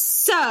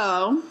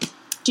 so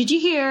did you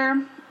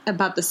hear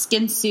about the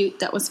skin suit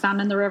that was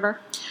found in the river?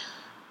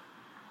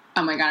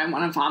 Oh my God, I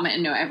want to vomit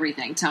and know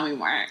everything. Tell me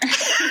more.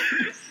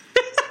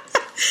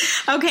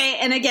 Okay,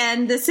 and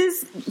again,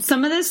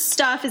 some of this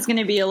stuff is going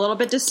to be a little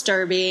bit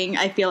disturbing.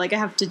 I feel like I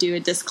have to do a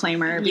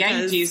disclaimer.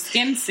 Yeah, you do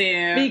skin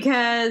suit.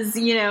 Because,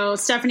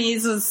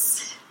 Stephanie's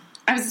was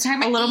I was talking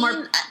about a little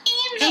more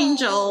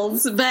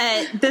angels.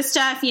 But this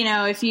stuff,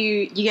 if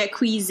you get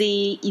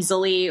queasy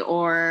easily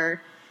or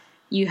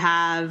you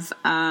have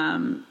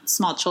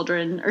small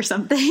children or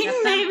something,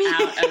 maybe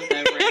out of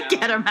the room.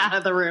 Get them out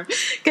of the room.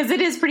 Because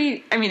it is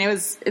pretty,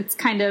 it's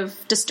kind of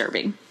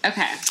disturbing.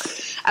 Okay.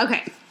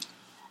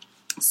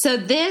 So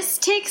this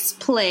takes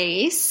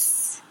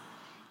place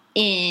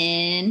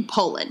in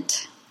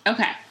Poland.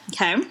 Okay.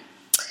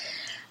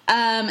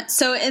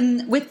 So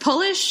with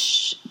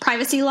Polish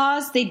privacy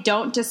laws, they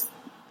don't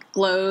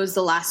disclose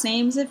the last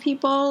names of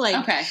people.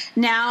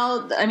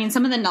 Now,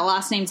 some of the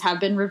last names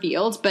have been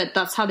revealed, but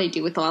that's how they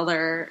do with all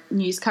their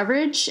news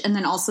coverage. And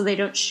then also they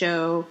don't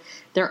show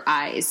their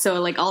eyes.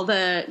 So all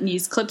the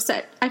news clips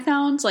that I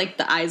found,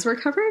 the eyes were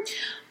covered.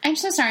 I'm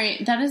so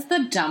sorry. That is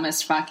the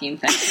dumbest fucking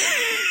thing.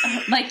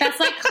 That's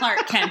like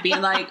Clark Kent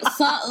being like,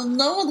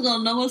 no one's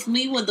gonna know it's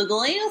me with the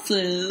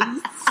glasses.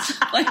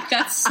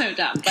 That's so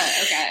dumb, but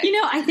okay.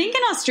 I think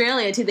in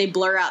Australia, too, they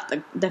blur out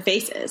the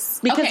faces.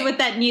 Because with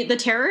the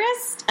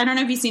terrorist, I don't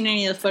know if you've seen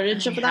any of the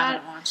footage of that. I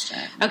haven't watched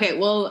it. Okay,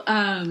 well,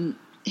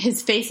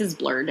 his face is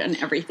blurred and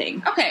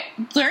everything. Okay,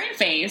 blurring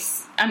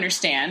face,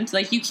 understand.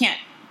 You can't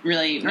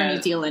really know.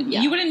 New Zealand, yeah.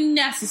 You wouldn't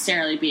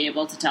necessarily be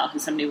able to tell who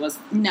somebody was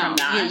from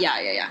that.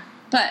 Yeah.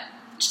 But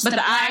just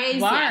the eyes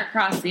bar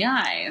across the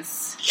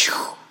eyes.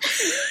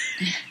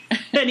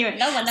 Anyway,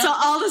 so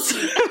all this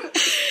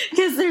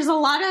because there's a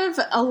lot of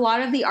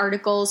the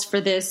articles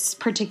for this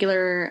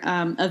particular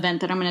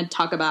event that I'm going to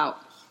talk about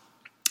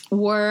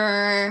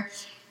were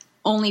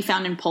only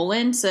found in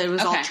Poland, so it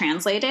was all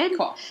translated.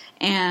 Cool.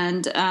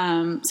 And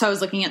so I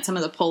was looking at some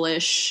of the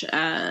Polish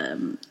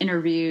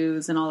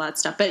interviews and all that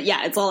stuff. But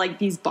yeah, it's all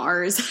these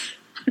bars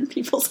on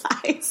people's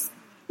eyes.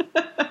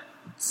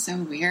 So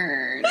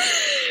weird.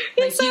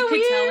 It's so you could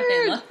weird. Tell what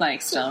they look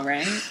like still,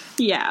 right?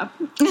 Yeah.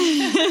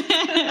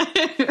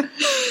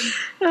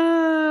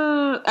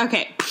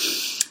 Okay.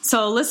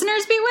 So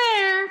listeners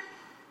beware.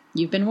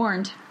 You've been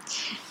warned.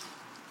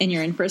 And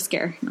you're in for a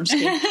scare. No, I'm just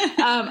kidding.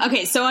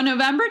 Okay, so on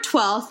November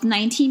 12th,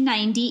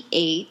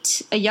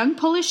 1998, a young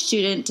Polish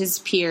student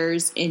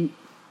disappears in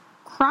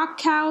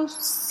Krakow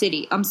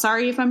City. I'm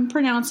sorry if I'm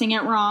pronouncing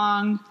it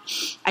wrong.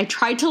 I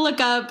tried to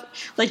look up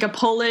a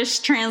Polish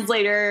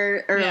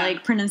translator or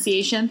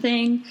pronunciation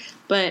thing,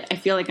 but I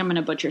feel like I'm going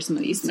to butcher some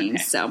of these names.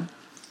 Okay. So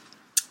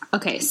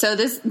Okay, so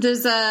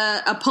there's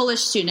a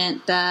Polish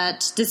student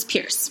that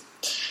disappears.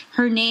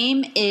 Her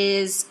name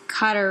is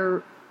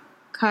Katar.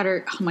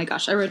 Oh my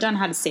gosh, I wrote down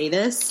how to say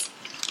this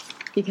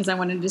because I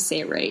wanted to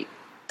say it right.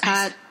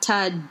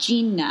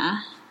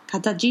 Katarzyna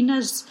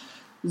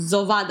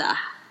Zawada.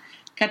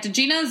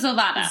 Katarzyna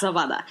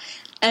Zawada.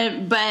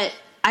 But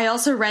I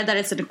also read that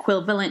it's an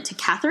equivalent to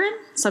Catherine,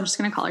 so I'm just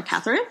going to call her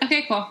Catherine.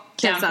 Okay, cool.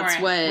 Because that's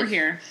what we're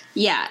here.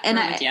 Yeah, and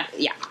yeah.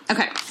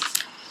 Okay.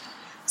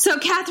 So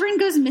Catherine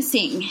goes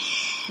missing.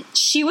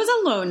 She was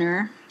a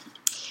loner.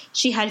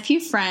 She had a few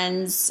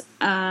friends.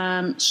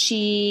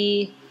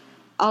 She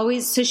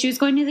was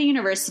going to the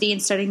university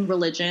and studying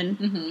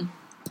religion.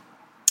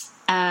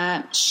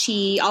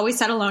 She always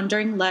sat alone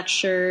during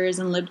lectures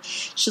and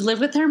she lived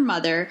with her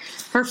mother.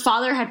 Her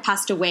father had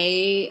passed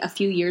away a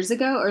few years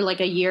ago, or like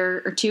a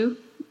year or two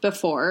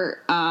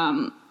before.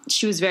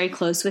 She was very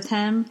close with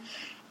him,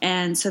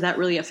 and so that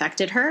really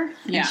affected her.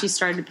 And she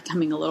started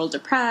becoming a little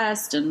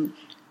depressed and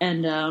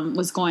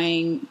was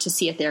going to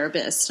see a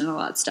therapist and all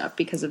that stuff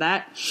because of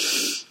that.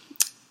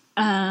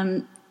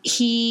 I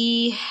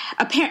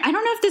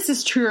don't know if this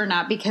is true or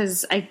not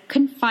because I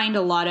couldn't find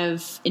a lot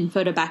of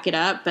info to back it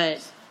up,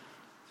 but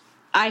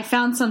I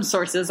found some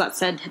sources that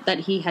said that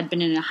he had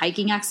been in a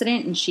hiking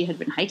accident and she had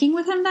been hiking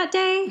with him that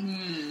day.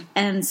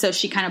 And so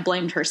she kind of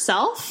blamed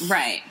herself.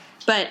 Right.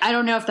 But I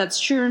don't know if that's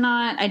true or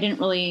not. I didn't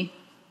really,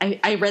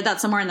 I read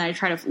that somewhere and then I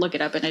tried to look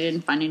it up and I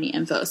didn't find any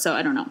info. So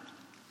I don't know.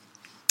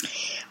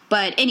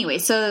 But anyway,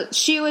 so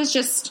she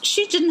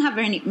didn't have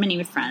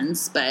many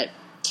friends, but,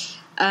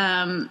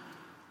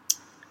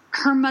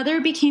 her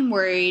mother became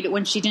worried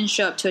when she didn't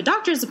show up to a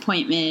doctor's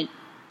appointment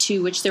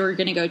to which they were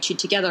going to go to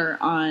together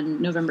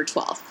on November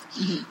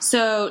 12th.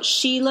 So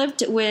she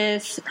lived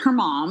with her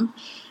mom,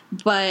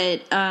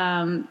 but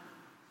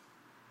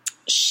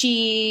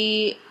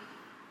she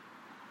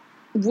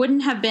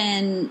wouldn't have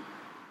been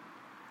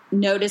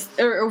noticed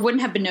or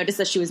wouldn't have been noticed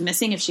that she was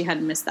missing if she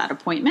hadn't missed that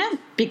appointment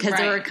because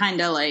they were kind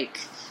of like,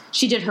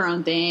 she did her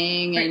own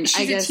thing. And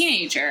she's a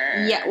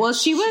teenager. Yeah. Well,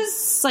 she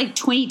was like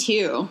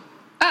 22.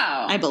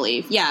 Oh. I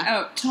believe. Yeah.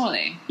 Oh,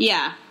 totally.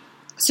 Yeah.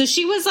 So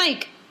she was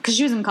like, because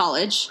she was in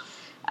college.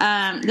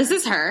 This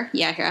is her.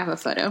 Yeah, here I have a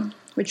photo,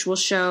 which we'll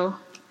show.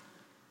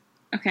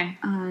 Okay.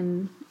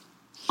 On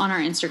our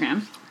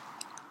Instagram.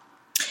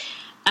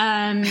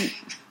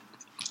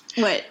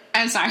 What?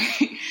 I'm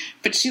sorry,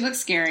 but she looks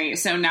scary.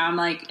 So now I'm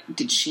like,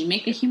 did she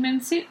make a human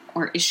suit,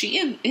 or is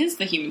she is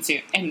the human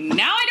suit? And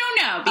now I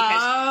don't know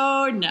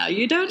because no,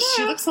 you don't know.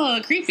 She looks a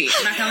little creepy.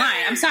 I'm not gonna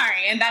lie. I'm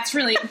sorry, and that's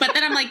really. But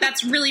then I'm like,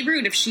 that's really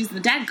rude if she's the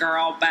dead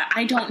girl. But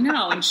I don't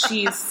know, and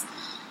she's.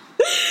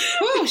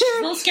 Ooh, she's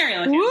a little scary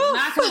looking. I'm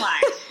not gonna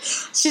lie.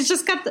 She's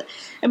just got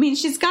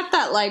she's got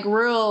that like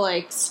real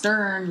like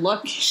stern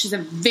look. She's a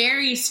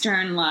very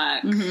stern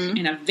look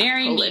and a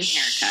very mean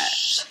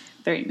haircut.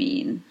 Very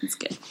mean. It's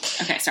good.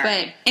 Okay, sorry.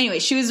 But anyway,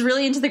 she was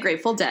really into the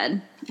Grateful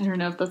Dead. I don't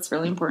know if that's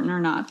really important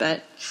or not,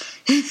 but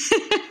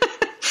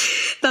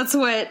that's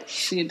what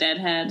she a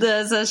deadhead.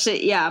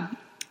 Yeah.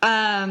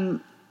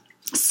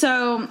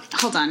 So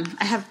hold on.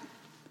 I have.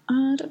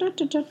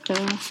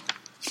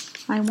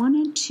 I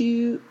wanted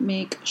to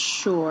make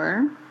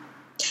sure.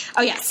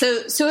 Oh yeah.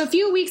 So a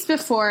few weeks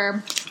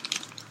before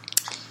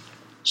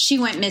she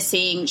went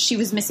missing, she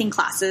was missing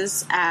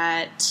classes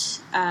at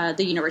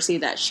the university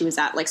that she was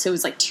at. Like, so it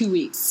was like 2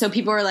 weeks. So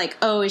people were like,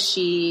 "Oh, is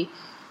she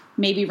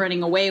maybe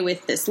running away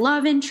with this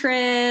love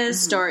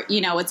interest, or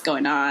what's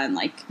going on?"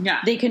 Like,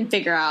 they couldn't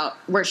figure out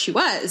where she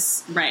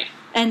was, right?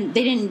 And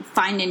they didn't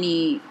find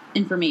any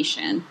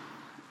information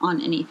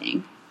on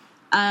anything.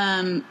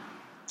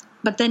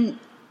 But then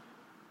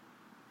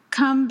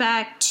come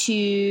back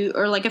to,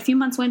 or like a few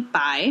months went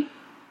by.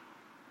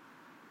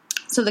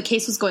 So the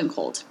case was going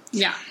cold.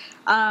 Yeah.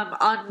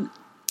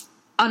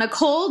 On a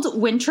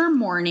cold winter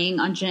morning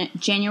on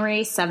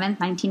January 7th,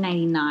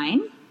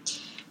 1999,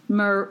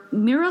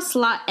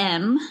 Miroslav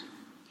M.,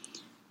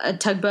 a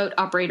tugboat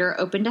operator,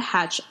 opened a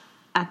hatch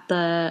on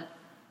the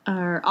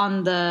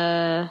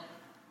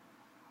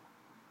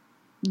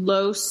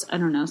Los, I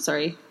don't know,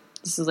 sorry.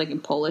 This is like in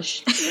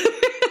Polish.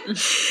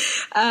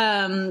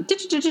 On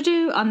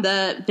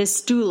the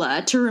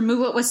Vistula to remove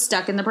what was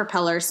stuck in the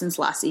propeller since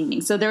last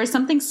evening. So there was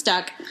something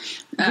stuck.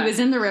 He was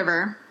in the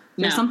river.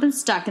 There's something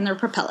stuck in their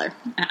propeller.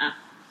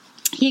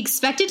 He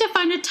expected to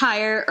find a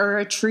tire or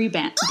a tree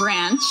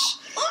branch.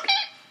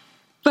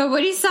 But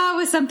what he saw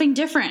was something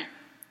different.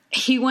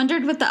 He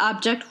wondered what the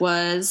object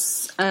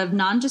was, of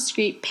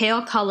nondescript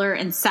pale color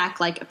and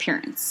sack-like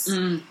appearance.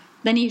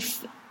 Then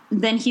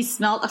he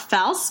smelled a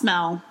foul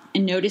smell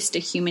and noticed a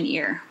human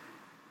ear.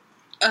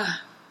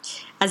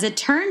 As it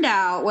turned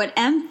out, what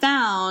M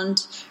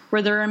found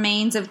were the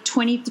remains of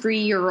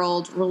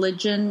 23-year-old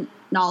religion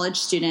knowledge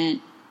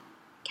student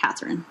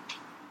Catherine.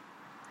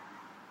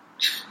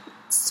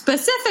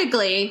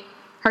 Specifically,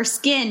 her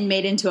skin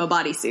made into a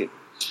bodysuit.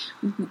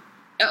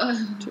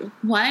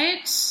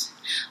 What?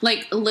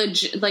 Like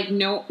legit? Like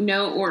no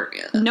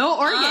organs. No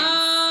organs.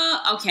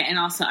 Okay, and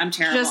also I'm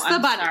terrible. Just the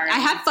body. Sorry. I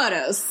have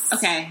photos.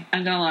 Okay,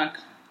 I'm gonna look.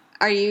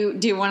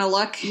 Do you want to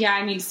look? Yeah,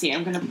 I need to see.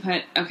 I'm going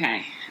to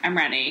okay, I'm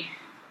ready.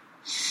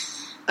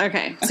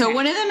 Okay. So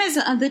one of them is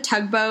the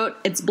tugboat.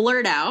 It's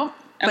blurred out,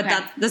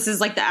 but this is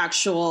like the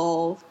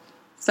actual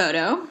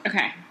photo.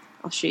 Okay.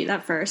 I'll show you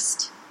that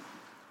first.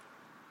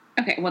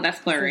 Okay, well, that's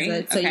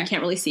blurry. So you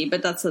can't really see,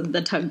 but that's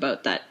the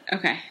tugboat that...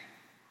 Okay.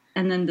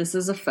 And then this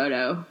is a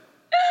photo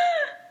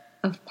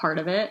of part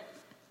of it.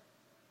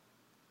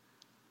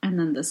 And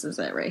then this is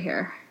it right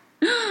here.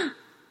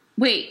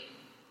 Wait.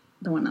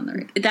 The one on the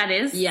right. That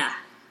is? Yeah.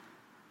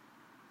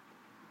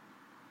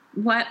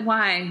 What?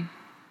 Why?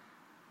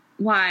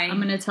 I'm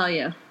going to tell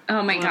you.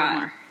 Oh, my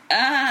God.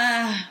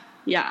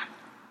 Yeah.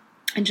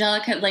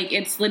 Angelica, like,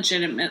 it's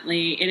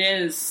legitimately... It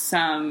is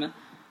some...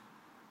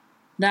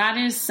 That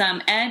is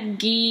some Ed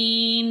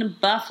Gein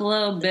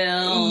Buffalo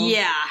Bill.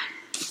 Yeah.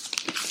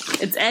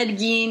 It's Ed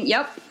Gein.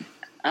 Yep.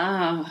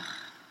 Oh.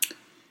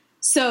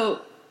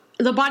 So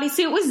the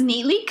bodysuit was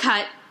neatly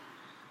cut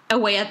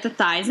away at the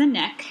thighs and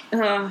neck,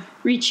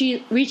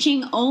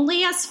 reaching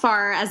only as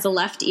far as the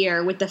left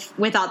ear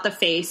without the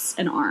face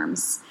and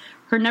arms.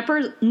 Her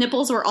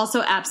nipples were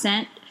also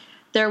absent.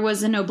 There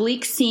was an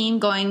oblique seam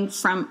going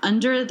from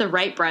under the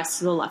right breast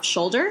to the left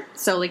shoulder.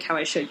 So like how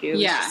I showed you.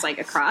 Yeah. It's just like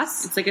a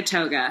cross. It's like a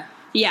toga.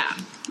 Yeah.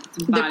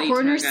 The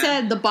coroner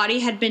said the body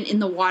had been in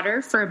the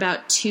water for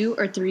about 2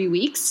 or 3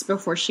 weeks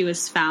before she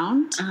was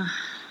found.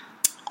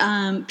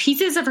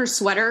 Pieces of her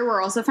sweater were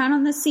also found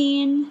on the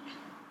scene.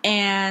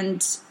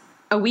 And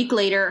a week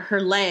later,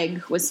 her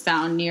leg was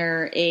found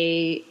near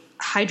a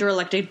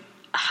hydroelectric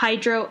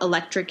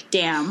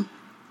dam,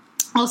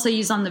 also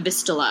used on the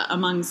Vistula,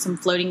 among some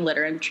floating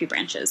litter and tree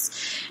branches.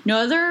 No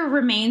other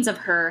remains of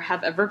her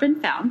have ever been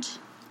found.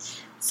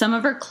 Some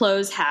of her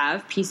clothes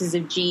have pieces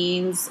of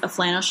jeans, a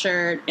flannel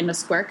shirt, and a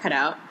square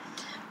cutout.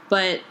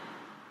 But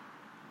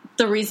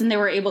the reason they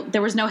were able...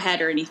 There was no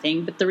head or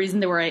anything, but the reason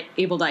they were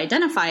able to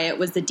identify it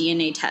was the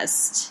DNA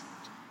test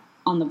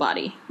on the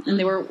body. And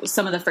they were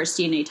some of the first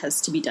DNA tests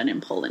to be done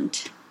in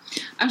Poland.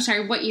 I'm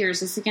sorry, what year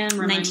is this again?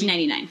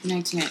 1999.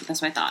 1999,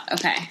 that's what I thought.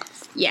 Okay.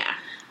 Yeah.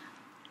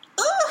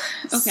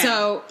 Okay.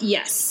 So,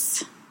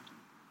 yes.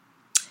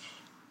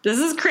 This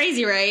is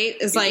crazy, right?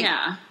 It's like...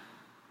 Yeah.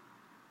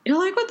 You're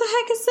like, what the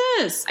heck is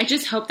this? I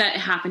just hope that it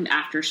happened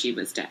after she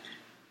was dead.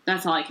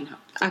 That's all I can hope.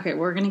 Okay,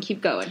 we're going to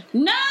keep going.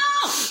 No!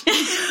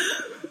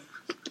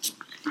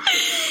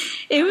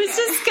 It was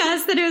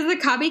discussed that it was a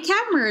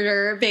copycat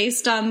murder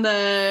based on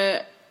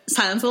the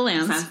Silence of the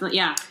Lambs.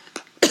 Yeah.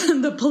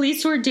 The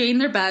police were doing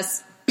their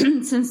best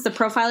since the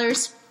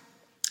profilers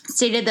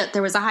stated that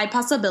there was a high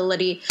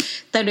possibility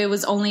that it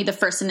was only the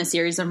first in a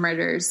series of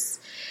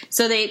murders.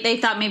 So they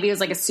thought maybe it was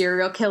like a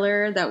serial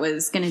killer that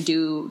was going to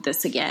do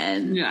this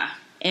again. Yeah.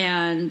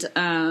 And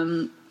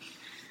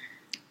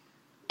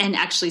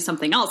actually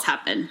something else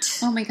happened.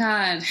 Oh my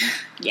God.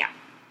 Yeah.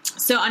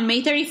 So on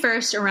May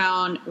 31st,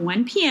 around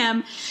 1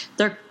 p.m.,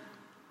 the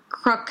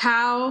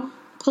Krakow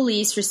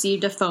police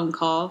received a phone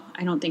call.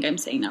 I don't think I'm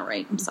saying that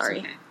right. I'm sorry.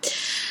 Okay.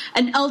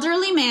 An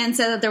elderly man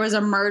said that there was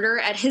a murder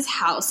at his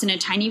house in a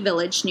tiny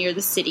village near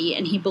the city,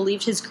 and he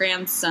believed his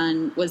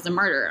grandson was the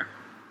murderer.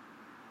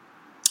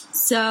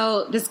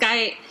 So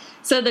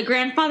the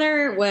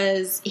grandfather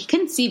he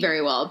couldn't see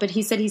very well, but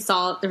he said he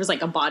saw there was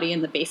like a body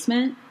in the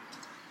basement.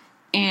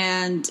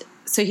 And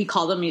so he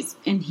called him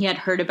and he had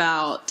heard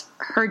about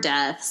her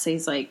death. So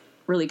he's like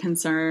really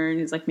concerned.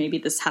 He's like, maybe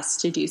this has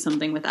to do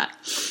something with that.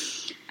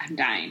 I'm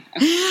dying.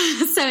 Okay.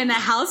 So in the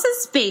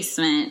house's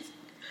basement,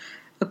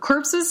 a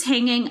corpse was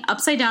hanging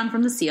upside down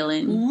from the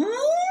ceiling.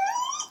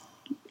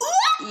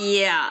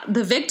 Yeah.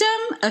 The victim,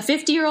 a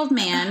 50-year-old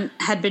man,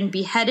 had been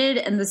beheaded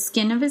and the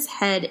skin of his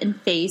head and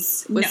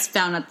face was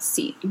found at the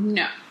scene.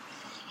 No.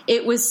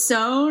 It was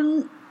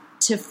sewn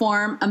to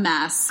form a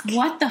mask.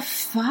 What the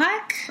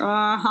fuck?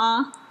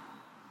 Uh-huh.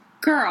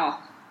 Girl,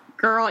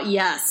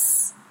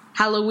 yes.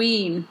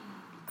 Halloween.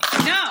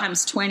 No.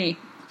 Times 20.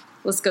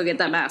 Let's go get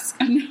that mask.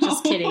 No.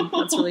 Just kidding.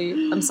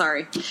 I'm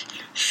sorry.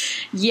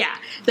 Yeah.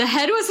 The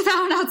head was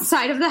found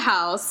outside of the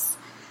house.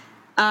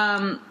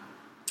 And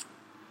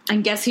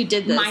guess who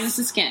did this? Minus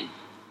the skin.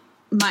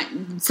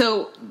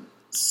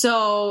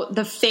 So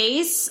the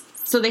face,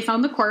 so they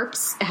found the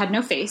corpse. It had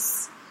no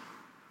face.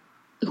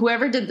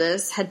 Whoever did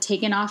this had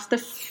taken off the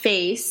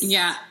face.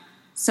 Yeah.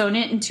 Sewn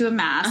it into a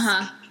mask.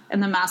 Uh-huh.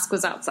 And the mask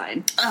was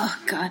outside. Oh,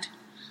 God.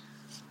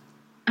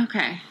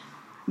 Okay.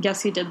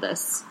 Guess who did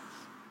this?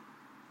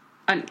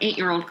 An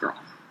 8-year-old girl.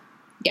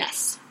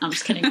 Yes. I'm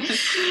just kidding.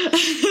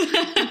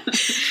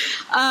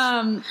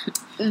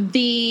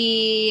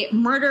 The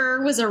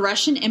murderer was a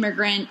Russian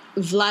immigrant,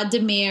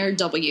 Vladimir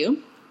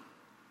W.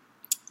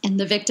 And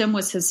the victim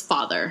was his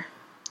father,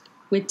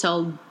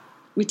 Witoldich.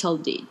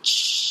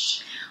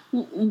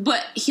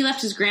 But he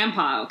left his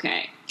grandpa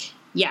okay.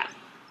 Yeah.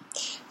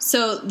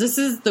 So this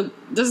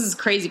is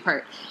crazy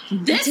part.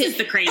 This is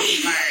the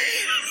crazy part.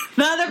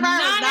 The other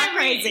part is not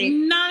crazy.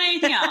 Not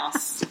anything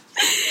else.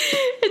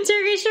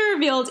 Interrogation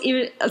revealed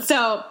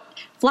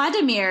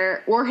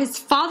Vladimir wore his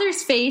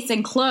father's face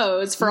and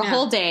clothes for a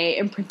whole day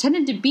and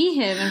pretended to be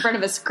him in front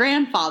of his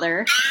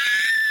grandfather.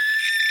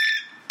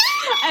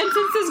 And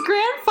since his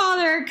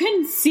grandfather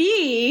couldn't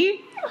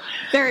see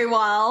very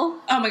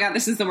well... Oh my God,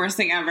 this is the worst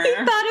thing ever. He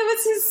thought it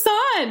was his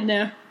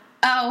son.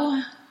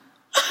 Oh.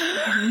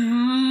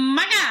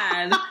 My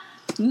God.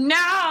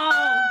 No.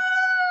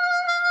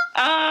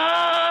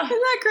 Isn't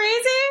that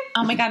crazy?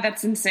 Oh my God,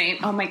 that's insane.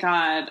 Oh my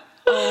God.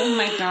 Oh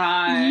my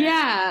God.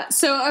 Yeah.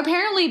 So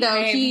apparently, though,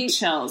 I have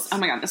chills. Oh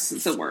my God, this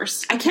is the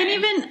worst. I can't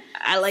even.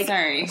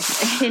 Sorry.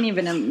 I can't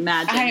even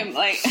imagine. I am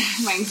like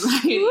my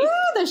anxiety. Woo,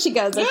 there she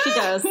goes. There she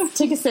goes.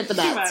 Take a sip of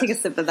that. Take a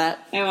sip of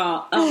that. I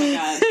will. Oh my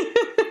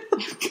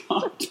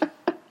God. God.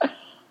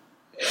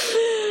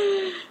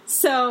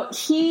 So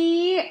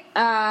he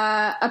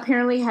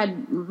apparently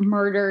had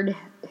murdered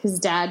his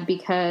dad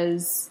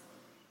because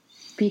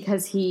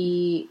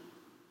he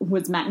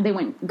was mad. They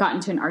got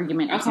into an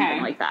argument or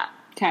something like that.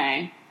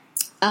 Okay.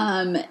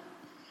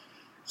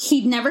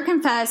 He'd never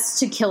confessed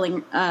to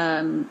killing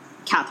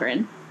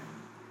Catherine,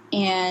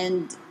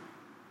 and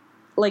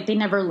like they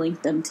never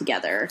linked them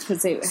together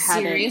because they had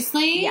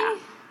seriously, yeah,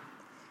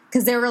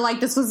 because they were like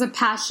this was a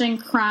passion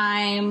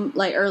crime,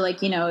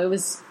 it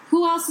was.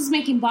 Who else is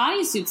making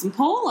bodysuits in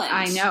Poland?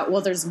 I know.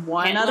 Well, there's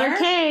one Hitler? other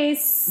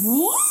case.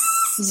 What?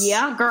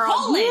 Yeah, girl.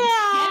 Poland,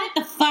 yeah. get it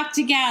the fuck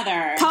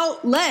together.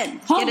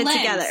 Poland. Get it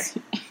together.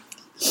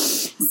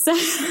 So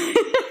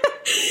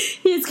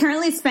he's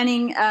currently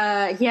spending. He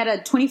had a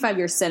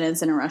 25-year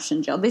sentence in a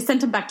Russian jail. They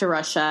sent him back to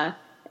Russia,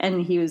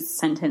 and he was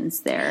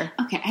sentenced there.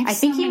 Okay, I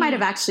think he might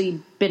have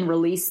actually been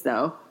released,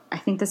 though. I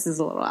think this is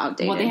a little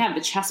outdated. Well, they have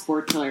the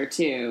chessboard killer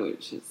too,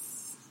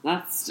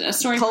 that's a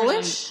story.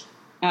 Polish.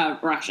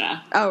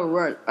 Russia.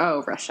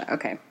 Oh, Russia.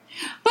 Okay.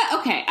 But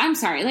okay, I'm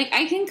sorry. Like,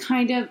 I can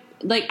kind of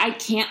I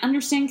can't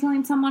understand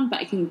killing someone, but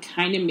I can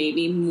kind of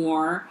maybe in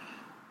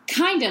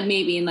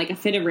like a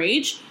fit of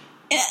rage.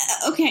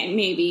 Okay,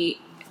 maybe.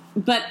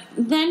 But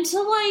then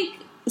to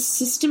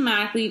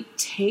systematically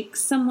take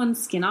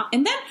someone's skin off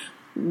and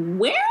then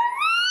wear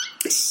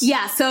it?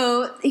 Yeah,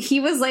 so he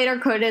was later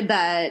quoted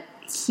that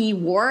he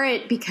wore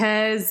it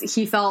because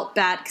he felt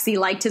bad because he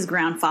liked his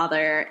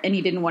grandfather and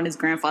he didn't want his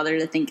grandfather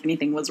to think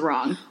anything was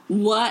wrong.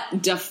 What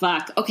the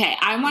fuck? Okay,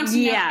 I want to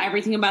know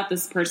everything about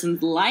this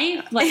person's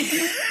life. Like,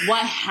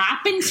 what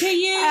happened to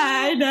you?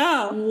 I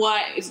know.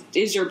 What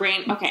is your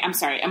brain? Okay, I'm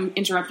sorry. I'm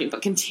interrupting,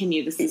 but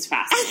continue. This is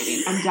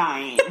fascinating. I'm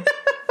dying.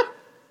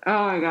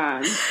 Oh, my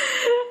God.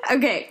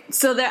 Okay,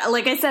 so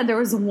like I said, there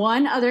was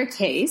one other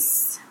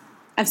case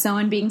of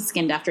someone being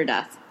skinned after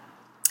death.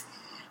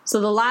 So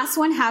the last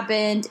one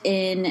happened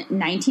in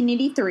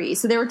 1983.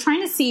 So they were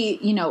trying to see,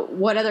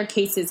 what other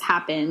cases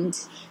happened.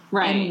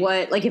 Right.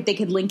 And if they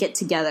could link it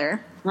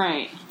together.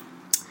 Right.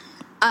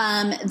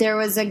 There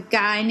was a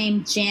guy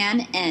named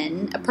Jan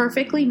N., a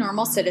perfectly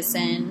normal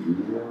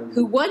citizen,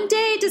 who one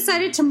day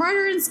decided to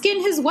murder and skin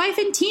his wife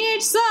and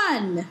teenage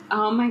son.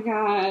 Oh, my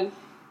God.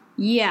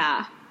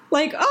 Yeah.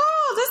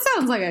 This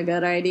sounds like a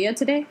good idea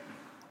today.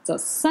 It's a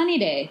sunny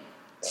day.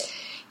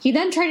 He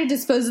then tried to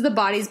dispose of the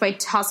bodies by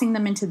tossing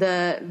them into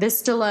the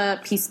Vistula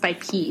piece by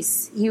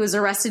piece. He was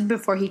arrested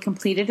before he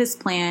completed his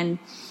plan,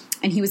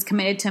 and he was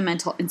committed to a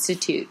mental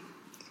institute.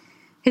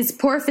 His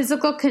poor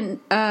physical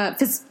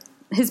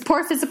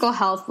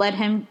health led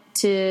him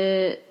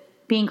to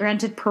being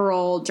granted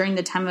parole during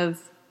the time of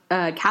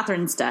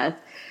Catherine's death,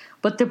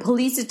 but the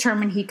police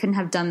determined he couldn't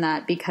have done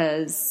that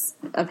because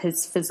of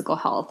his physical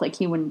health.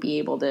 He wouldn't be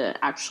able to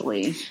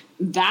actually.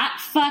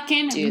 That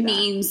fucking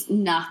means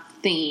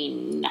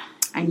nothing.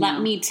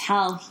 Let me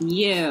tell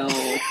you.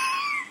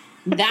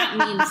 That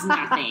means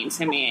nothing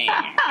to me.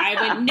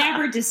 I would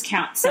never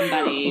discount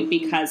somebody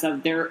because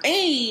of their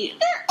age.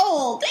 They're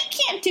old. They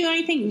can't do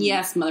anything.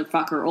 Yes,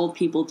 motherfucker. Old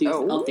people do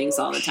old things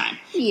all the time.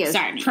 Yes.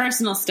 Sorry,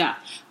 personal stuff.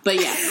 But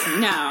yes,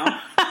 no.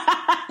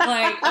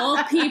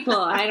 Old people,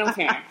 I don't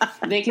care.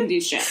 They can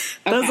do shit.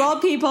 Okay. Those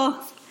old people,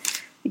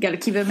 you gotta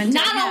keep them in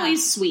Not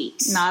always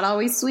sweet. Not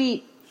always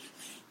sweet.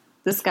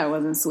 This guy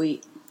wasn't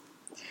sweet.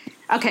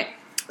 Okay.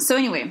 So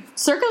anyway,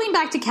 circling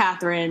back to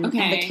Catherine and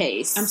the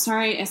case. I'm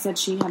sorry I said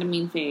she had a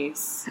mean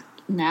face.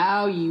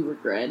 Now you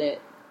regret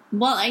it.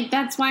 Well,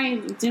 that's why I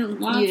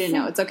didn't want You didn't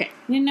know. It's okay.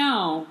 You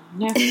know.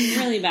 That was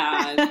really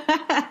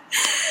bad.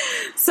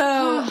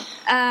 So,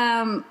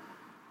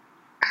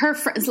 her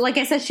friends, like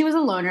I said, she was a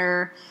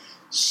loner.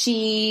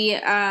 She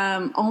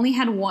only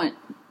had one.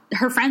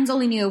 Her friends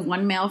only knew of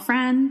one male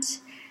friend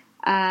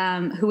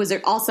who was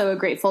also a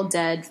Grateful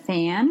Dead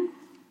fan.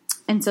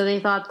 And so they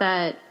thought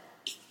that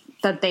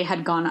they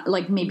had gone,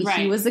 maybe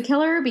he was the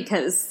killer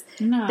because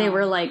they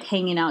were,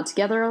 hanging out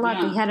together a lot.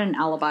 Yeah. But he had an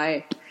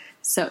alibi.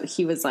 So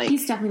he was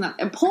he's definitely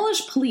not.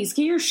 Polish police,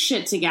 get your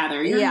shit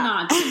together. You're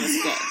not doing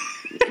this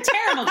good.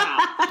 Terrible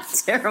job.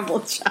 Terrible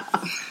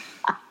job.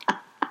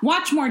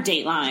 Watch more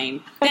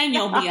Dateline. Then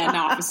you'll be an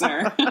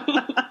officer.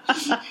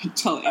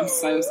 Totally. I'm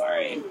so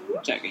sorry.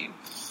 I'm joking.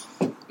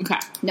 Okay.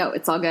 No,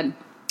 it's all good.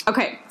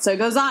 Okay. So it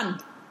goes on.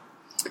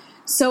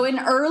 So in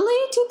early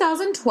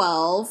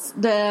 2012,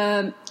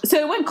 so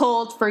it went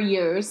cold for a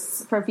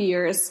few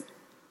years.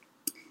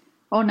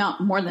 Oh,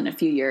 not more than a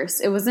few years.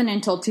 It wasn't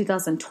until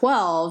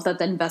 2012 that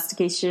the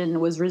investigation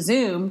was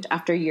resumed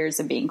after years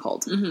of being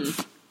cold.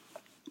 Mm-hmm.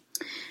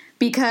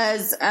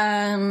 because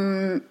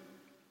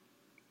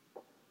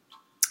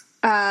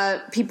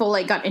people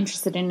like got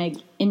interested in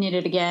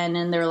it again,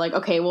 and they're like,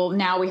 okay, well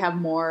now we have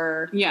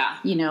more,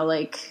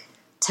 like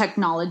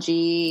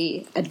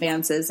technology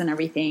advances and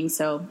everything,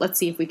 so let's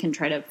see if we can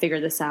try to figure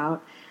this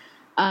out.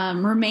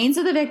 Remains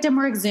of the victim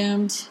were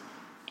exhumed,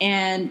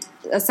 and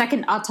a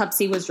second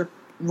autopsy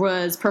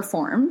was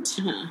performed.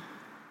 Uh-huh.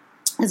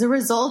 As a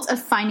result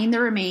of finding the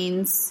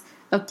remains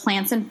of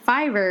plants and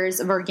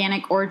fibers of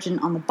organic origin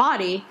on the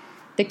body,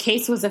 the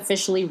case was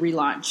officially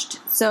relaunched.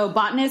 So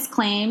botanists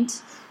claimed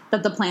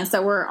that the plants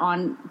that were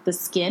on the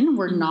skin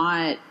were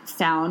not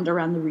found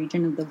around the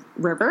region of the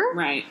river.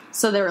 Right.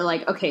 So they were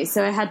like, okay,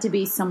 so it had to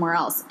be somewhere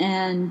else.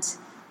 And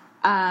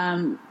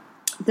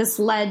this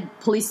led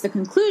police to the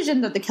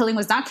conclusion that the killing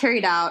was not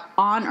carried out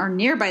on or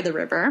nearby the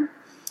river.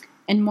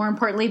 And more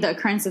importantly, the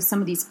occurrence of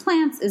some of these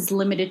plants is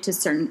limited to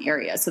certain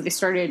areas. So they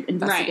started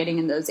investigating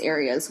in those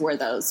areas where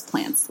those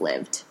plants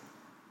lived.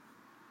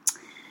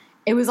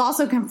 It was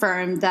also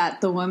confirmed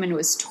that the woman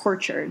was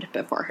tortured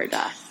before her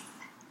death.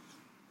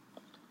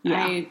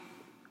 Yeah.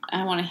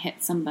 I want to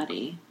hit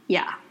somebody.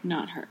 Yeah.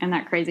 Not her. Isn't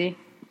that crazy?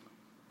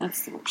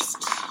 That's the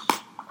worst.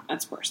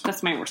 That's worse.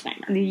 That's my worst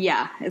nightmare.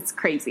 Yeah, it's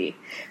crazy.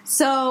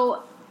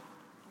 So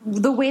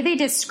the way they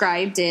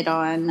described it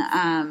on,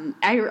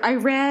 I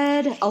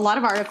read a lot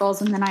of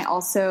articles, and then I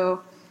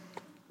also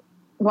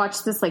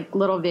watched this like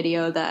little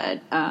video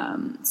that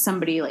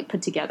somebody like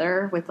put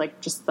together with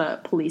like just the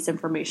police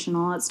information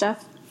and all that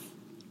stuff.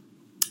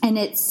 And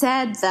it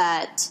said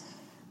that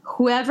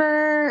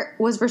whoever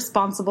was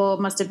responsible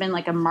must have been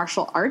like a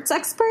martial arts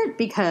expert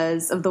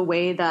because of the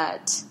way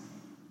that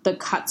the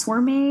cuts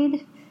were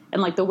made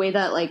and like the way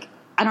that like,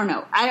 I don't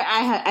know.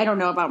 I don't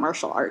know about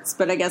martial arts,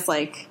 but I guess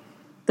like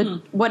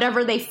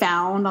whatever they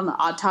found on the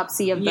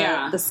autopsy of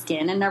the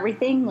skin and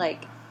everything,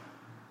 like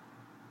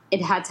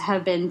it had to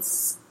have been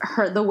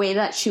the way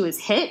that she was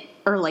hit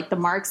or like the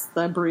marks,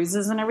 the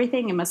bruises and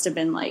everything. It must have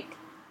been like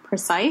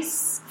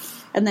precise.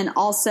 And then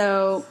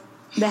also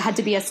there had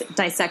to be a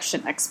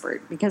dissection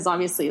expert because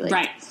obviously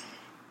like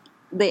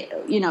they,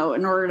 in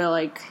order to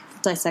like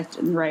dissect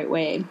in the right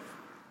way.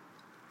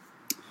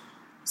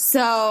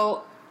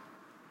 So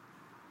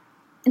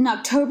in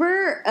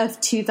October of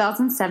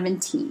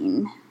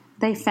 2017,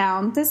 they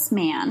found this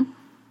man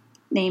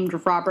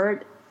named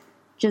Robert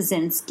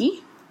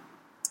Jasinski,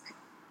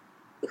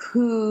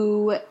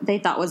 who they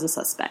thought was a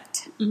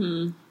suspect.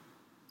 Mm-hmm.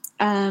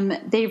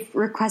 They've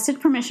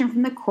requested permission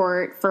from the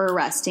court for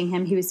arresting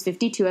him. He was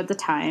 52 at the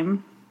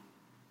time.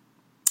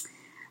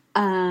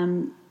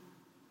 And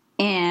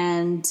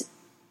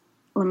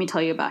let me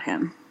tell you about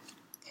him.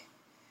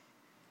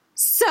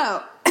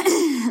 So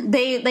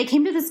they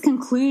came to this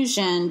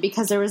conclusion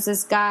because there was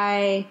this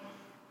guy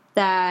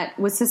that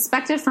was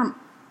suspected from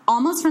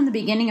almost from the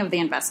beginning of the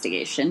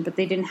investigation, but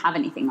they didn't have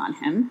anything on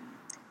him.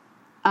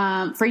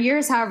 For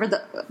years,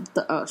 however,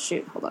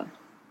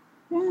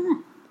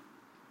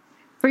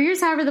 For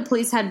years, however, the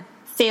police had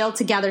failed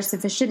to gather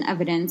sufficient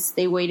evidence.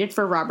 They waited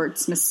for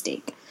Robert's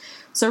mistake.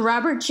 So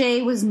Robert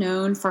J. was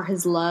known for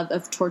his love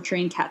of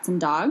torturing cats and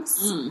dogs.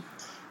 Mm.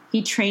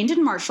 He trained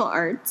in martial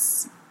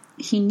arts.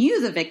 He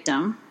knew the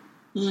victim.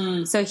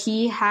 Mm. So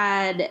he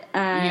had,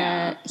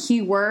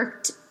 he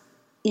worked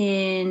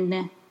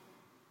in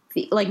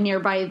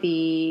nearby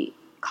the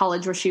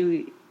college where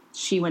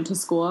she went to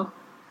school.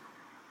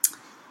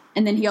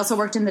 And then he also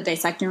worked in the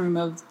dissecting room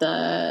of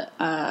the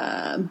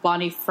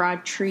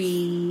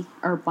Bonifacio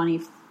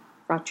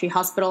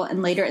Hospital,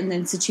 and later in the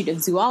Institute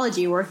of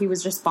Zoology, where he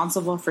was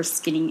responsible for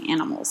skinning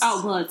animals.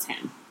 Oh, well, it's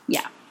him.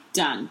 Yeah.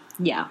 Done.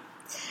 Yeah.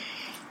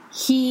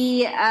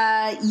 He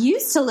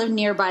used to live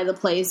nearby the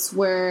place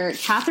where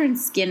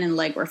Catherine's skin and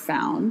leg were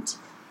found,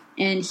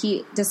 and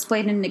he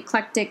displayed an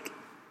eclectic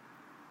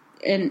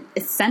and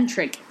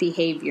eccentric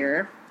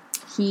behavior.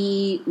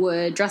 He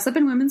would dress up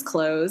in women's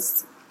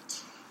clothes.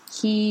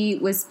 He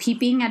was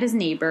peeping at his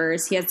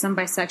neighbors. He had some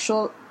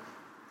sexual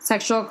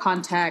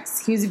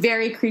contacts. He was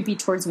very creepy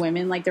towards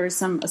women. Like there were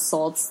some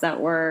assaults that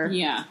were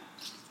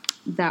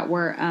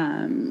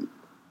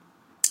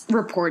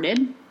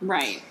reported.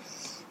 Right.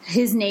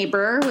 His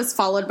neighbor was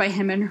followed by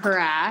him and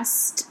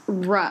harassed. He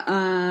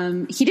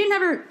didn't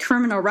have a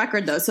criminal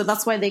record though, so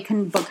that's why they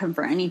couldn't book him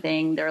for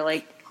anything.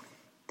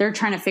 They're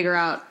trying to figure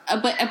out.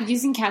 But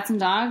abusing cats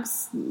and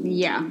dogs?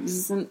 Yeah.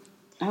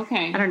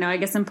 Okay. I don't know. I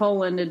guess in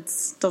Poland it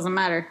doesn't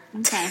matter.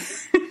 Okay.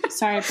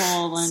 Sorry,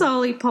 Poland.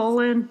 Solely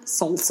Poland.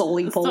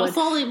 Solely Poland.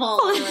 Solely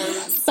Poland.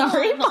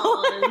 Sorry,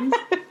 Poland.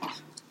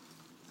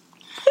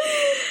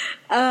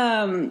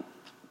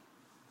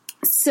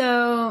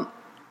 So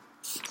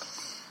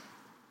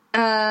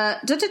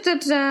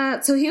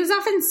he was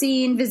often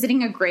seen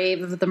visiting a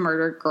grave of the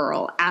murdered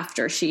girl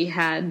after she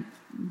had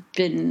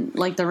been,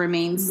 like, the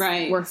remains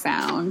were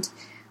found.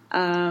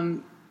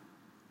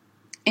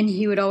 And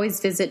he would always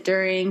visit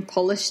during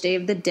Polish Day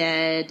of the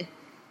Dead.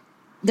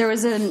 There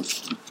was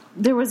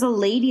a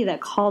lady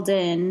that called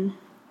in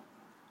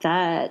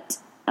that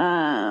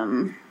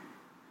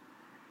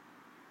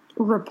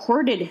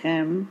reported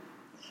him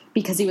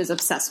because he was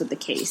obsessed with the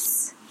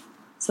case.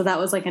 So that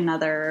was like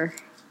another,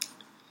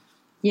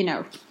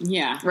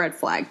 red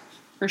flag.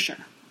 For sure.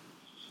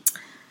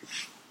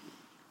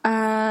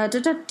 Let's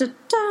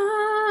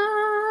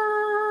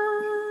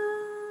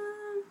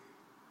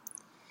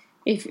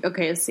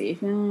see.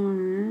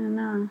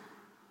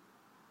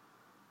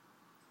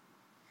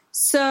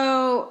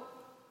 So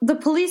the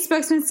police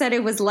spokesman said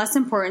it was less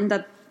important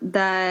that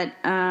that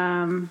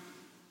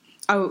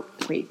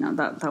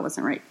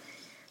wasn't right.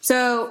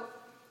 So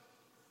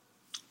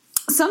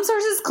some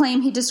sources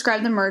claim he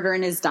described the murder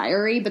in his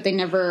diary, but they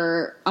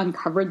never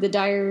uncovered the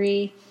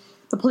diary.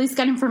 The police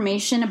got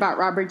information about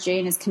Robert J.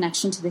 and his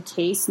connection to the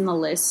case in the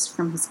list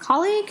from his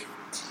colleague.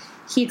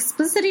 He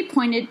explicitly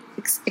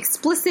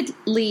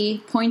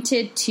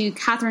pointed to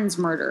Catherine's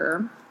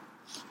murderer.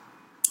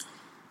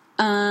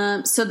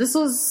 So this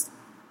was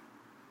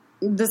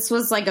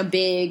like a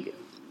big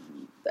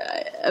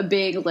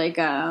like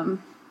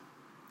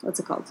what's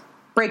it called?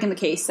 Break in the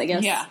case, I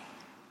guess. Yeah.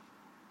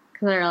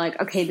 Because they're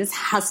like, okay, this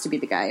has to be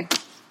the guy.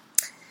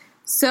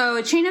 So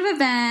a chain of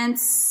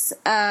events.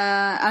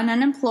 An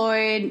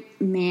unemployed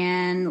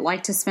man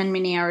liked to spend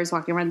many hours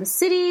walking around the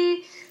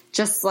city,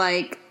 just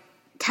like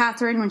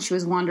Catherine when she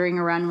was wandering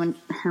around when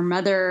her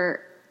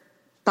mother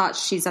thought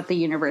she's at the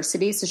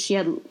university. So she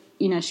had,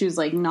 she was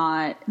like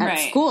not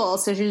at school.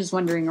 So she was just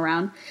wandering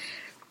around.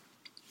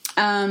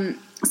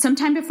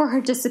 Sometime before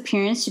her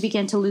disappearance, she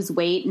began to lose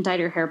weight and dyed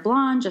her hair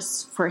blonde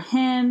just for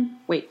him.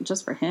 Wait,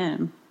 just for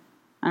him?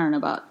 I don't know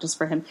about just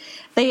for him.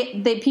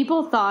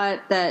 People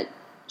thought that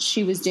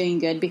she was doing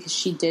good because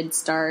she did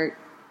start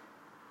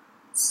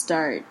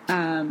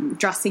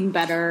dressing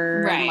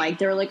better. Right. And like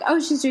they were like,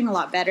 oh, she's doing a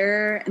lot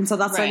better. And so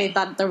that's why they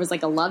thought there was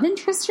like a love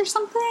interest or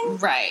something.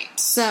 Right.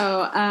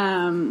 So,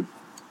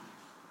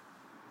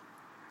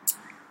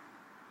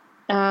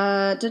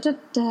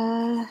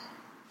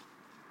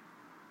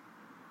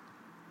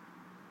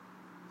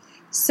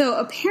 So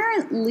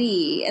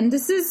apparently, and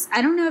this is,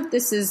 I don't know if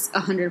this is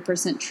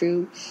 100%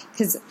 true,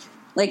 because,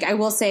 like, I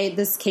will say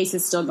this case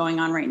is still going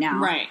on right now.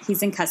 Right.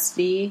 He's in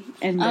custody,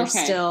 and they're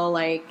still,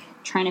 like,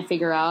 trying to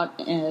figure out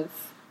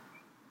if,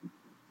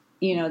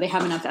 they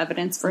have enough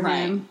evidence for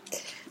him.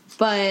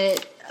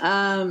 But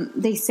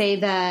they say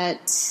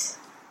that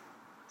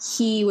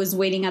he was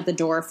waiting at the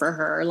door for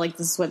her. Like,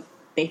 this is what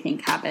they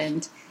think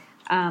happened.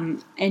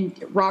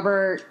 And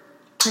Robert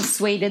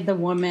persuaded the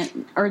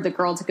woman, or the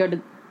girl to go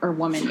to, or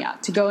woman,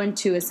 to go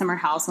into a summer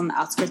house on the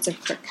outskirts of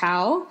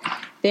Krakow.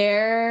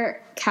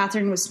 There,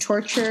 Catherine was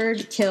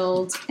tortured,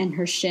 killed, and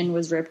her shin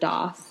was ripped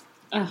off.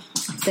 Ugh.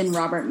 Then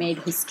Robert made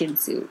his skin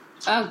suit.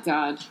 Oh,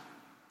 God.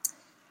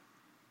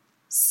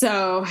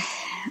 So,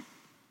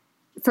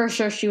 for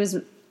sure,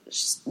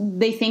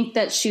 they think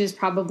that she was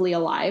probably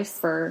alive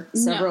for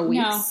several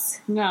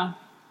weeks. No.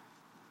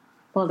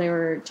 While they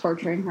were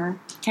torturing her.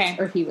 Okay.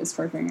 Or he was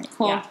torturing her.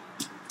 Cool. Yeah.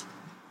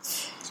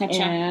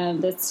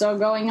 And it's still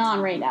going on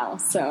right now,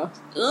 so.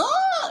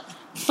 Ugh.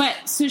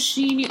 But, so did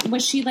she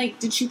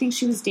think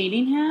she was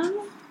dating him?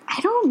 I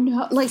don't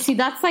know. Like, see,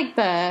 that's like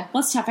the...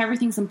 Well, it's tough.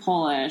 Everything's in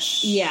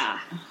Polish. Yeah.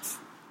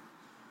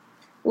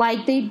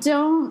 Like, they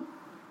don't...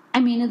 I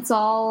mean, it's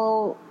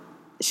all...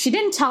 She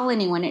didn't tell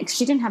anyone.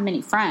 She didn't have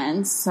many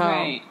friends, so...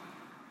 Right.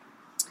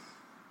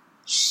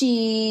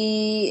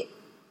 She...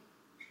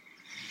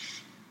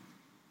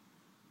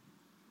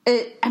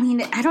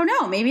 I don't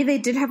know. Maybe they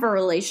did have a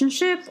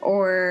relationship,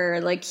 or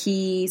like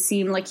he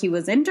seemed like he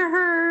was into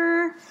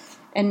her,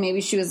 and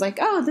maybe she was like,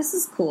 "Oh, this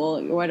is cool,"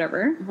 or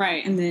whatever.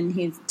 Right. And then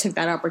he took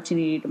that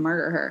opportunity to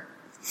murder her.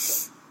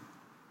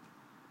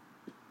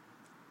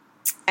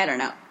 I don't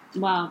know.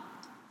 Well,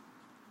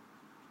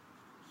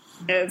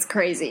 it's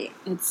crazy.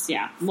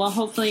 Well,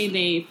 hopefully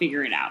they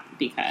figure it out,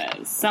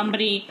 because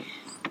somebody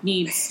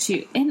needs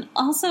to. And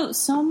also,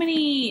 so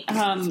many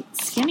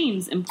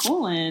skinnings in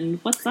Poland.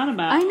 What's that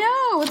about? I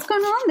know. What's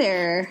going on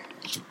there?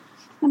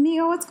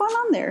 Amigo, what's going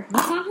on there?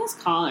 What's on his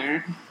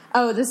collar?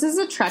 Oh, this is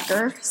a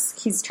trekker.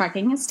 He's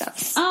trekking his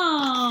stuff.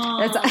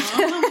 Oh.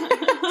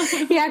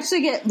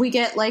 We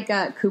get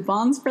like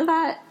coupons for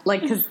that.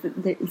 Like, because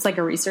it's like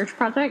a research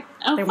project.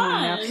 Oh, they fun.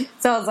 Want to know.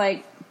 So I was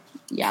like,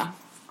 yeah.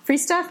 Free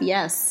stuff?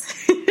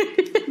 Yes.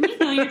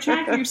 Amigo, you're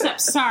tracking your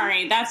steps.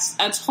 Sorry, that's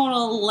a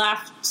total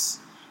left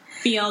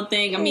field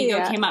thing.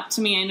 Amigo came up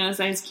to me. I noticed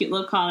that his cute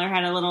little collar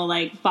had a little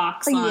like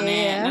box on it.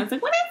 And I was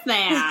like, what is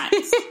that?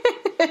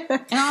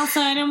 And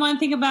also, I didn't want to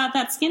think about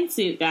that skin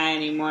suit guy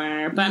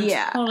anymore. But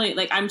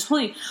I'm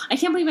totally, I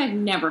can't believe I've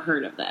never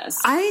heard of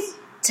this. I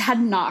had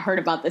not heard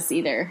about this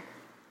either.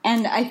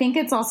 And I think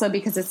it's also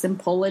because it's in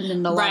Poland,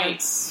 and a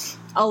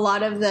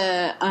lot of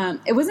the,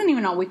 it wasn't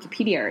even on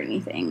Wikipedia or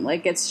anything.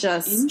 Like, it's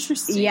just,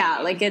 interesting. Yeah,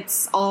 like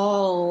it's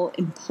all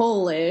in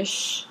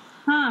Polish.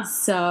 Huh.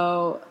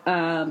 So,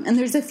 and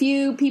there's a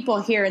few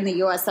people here in the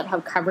U.S. that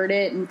have covered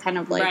it and kind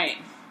of like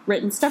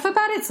written stuff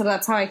about it. So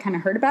that's how I kind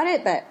of heard about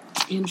it. But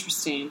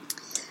interesting.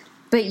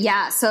 But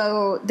yeah,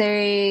 so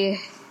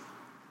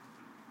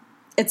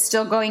it's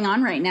still going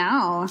on right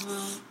now.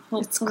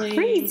 It's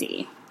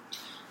crazy.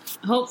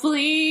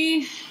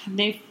 Hopefully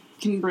they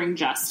can bring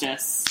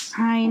justice.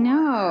 I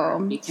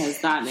know.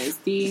 Because that is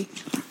the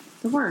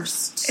The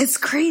worst. It's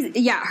crazy.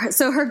 Yeah.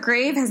 So her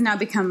grave has now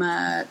become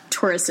a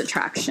tourist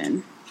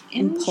attraction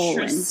in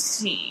Poland.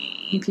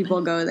 And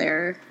people go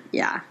there.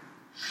 Yeah.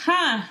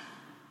 Huh.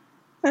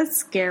 That's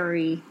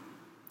scary.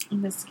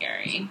 That's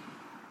scary.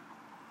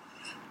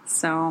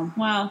 So.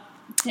 Well,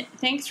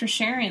 thanks for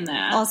sharing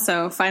that.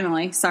 Also,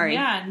 finally, sorry.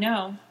 Yeah,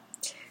 no.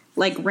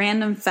 Like,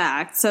 random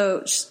fact.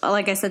 So,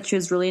 like I said, she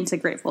was really into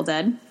Grateful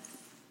Dead.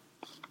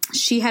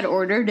 She had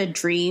ordered a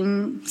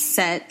dream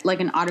set, like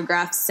an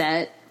autograph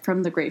set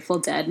from the Grateful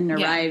Dead, and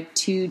arrived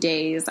 2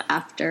 days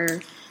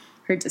after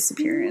her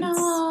disappearance.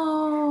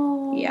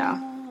 No. Yeah.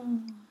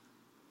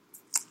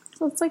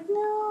 So it's like,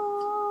 no.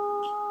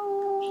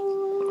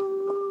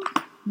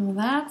 Well,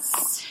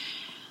 that's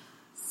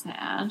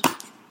sad.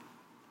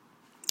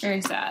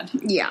 Very sad.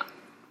 Yeah.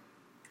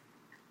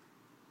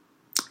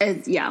 I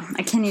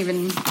can't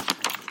even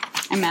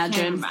imagine. I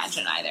can't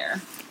imagine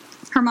either.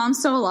 Her mom's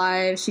still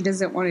alive. She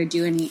doesn't want to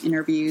do any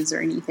interviews or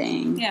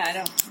anything. Yeah, I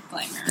don't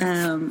blame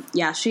her.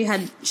 Yeah, she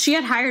had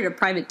hired a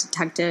private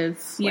detective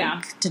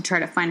to try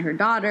to find her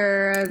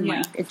daughter.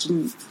 And,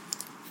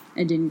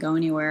 it didn't go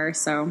anywhere,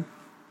 so.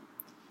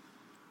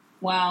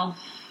 Well,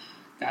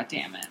 God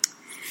damn it.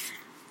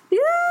 Yeah,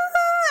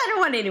 I don't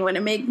want anyone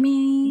to make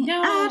me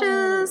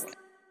honest.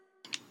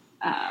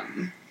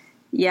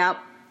 Yep.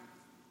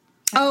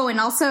 Oh, and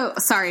also,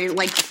 sorry,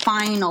 like,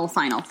 final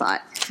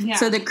thought. Yeah.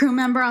 So the crew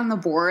member on the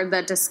board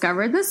that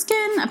discovered the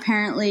skin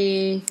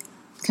apparently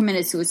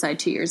committed suicide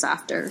 2 years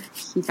after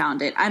he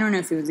found it. I don't know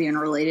if it was even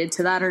related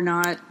to that or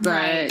not,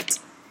 but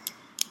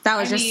that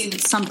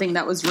was something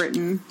that was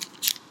written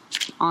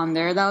on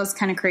there. That was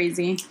kind of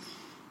crazy.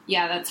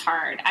 Yeah, that's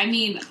hard. I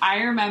mean, I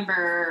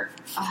remember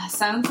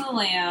Silence of the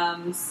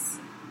Lambs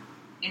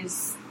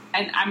is...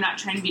 I'm not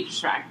trying to be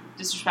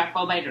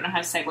disrespectful, but I don't know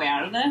how to segue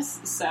out of this,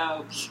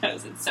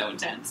 because it's so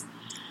intense.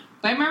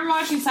 But I remember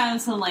watching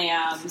Silence of the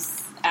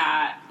Lambs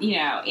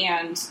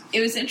and it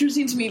was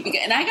interesting to me,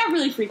 and I got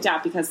really freaked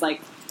out because,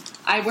 like,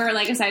 I wear,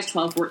 like, a size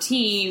 12,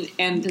 14,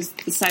 and the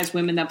size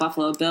women that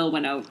Buffalo Bill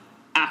went out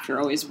after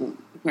always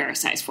wear a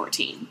size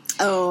 14.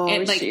 Oh,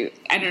 and, like, shoot.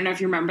 I don't know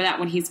if you remember that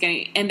when he's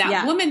getting... And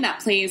that woman that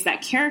plays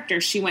that character,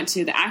 she went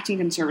to the acting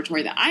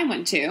conservatory that I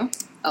went to.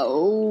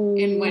 Oh.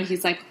 And when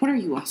he's like, what are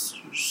you, a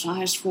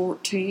size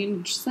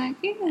 14? She's like,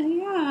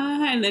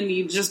 yeah. And then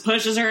he just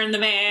pushes her in the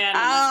van.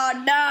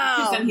 Oh,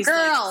 no.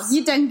 Girl,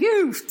 you done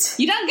goofed.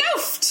 You done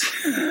goofed.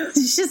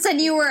 You should have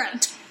said you were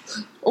at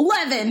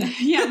 11.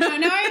 Yeah, no,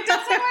 I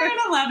definitely wear an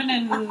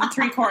 11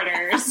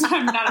 3/4.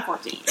 I'm not a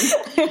 14.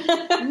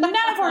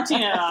 Not a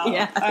 14 at all.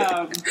 Yeah.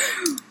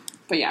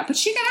 But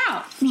she got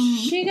out. Mm-hmm.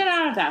 She got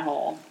out of that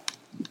hole.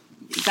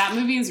 That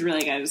movie is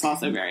really good. It's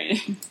also very...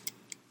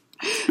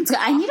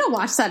 I need to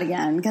watch that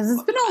again because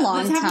it's been a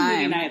long time. Let's have a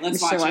movie night.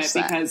 Let's watch it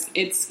because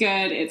it's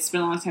good. It's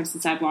been a long time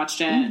since I've watched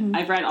it. Mm-hmm.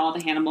 I've read all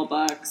the Hannibal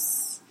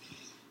books.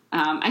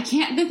 I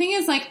can't... The thing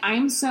is, like,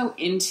 I'm so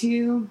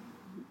into...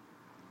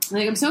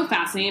 Like, I'm so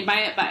fascinated by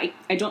it, but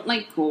I don't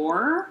like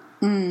gore.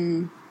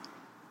 Mm.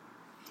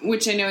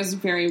 Which I know is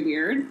very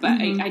weird,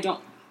 but I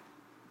don't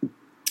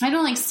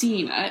like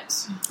seeing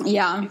it.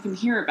 Yeah. I can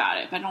hear about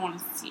it, but I don't want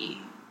to see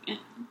it.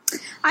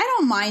 I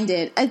don't mind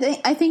it.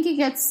 I think it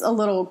gets a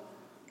little...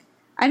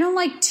 I don't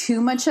like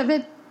too much of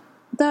it,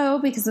 though,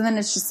 because then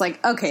it's just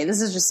like, okay,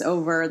 this is just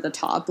over the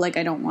top. Like,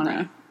 I don't want to...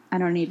 Right. I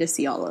don't need to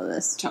see all of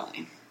this.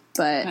 Totally.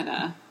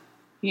 But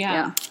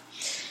yeah.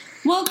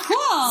 Well,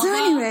 cool.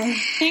 So anyway.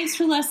 Thanks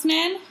for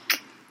listening.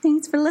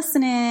 Thanks for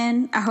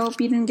listening. I hope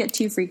you didn't get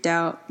too freaked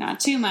out. Not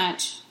too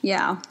much.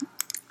 Yeah.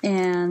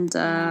 And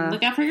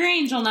look out for your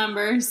angel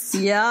numbers.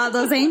 Yeah,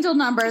 those angel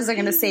numbers are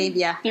going to save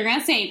you. They're going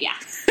to save you.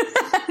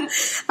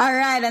 All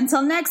right,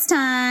 until next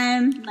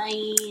time.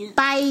 Bye.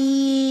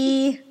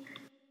 Bye.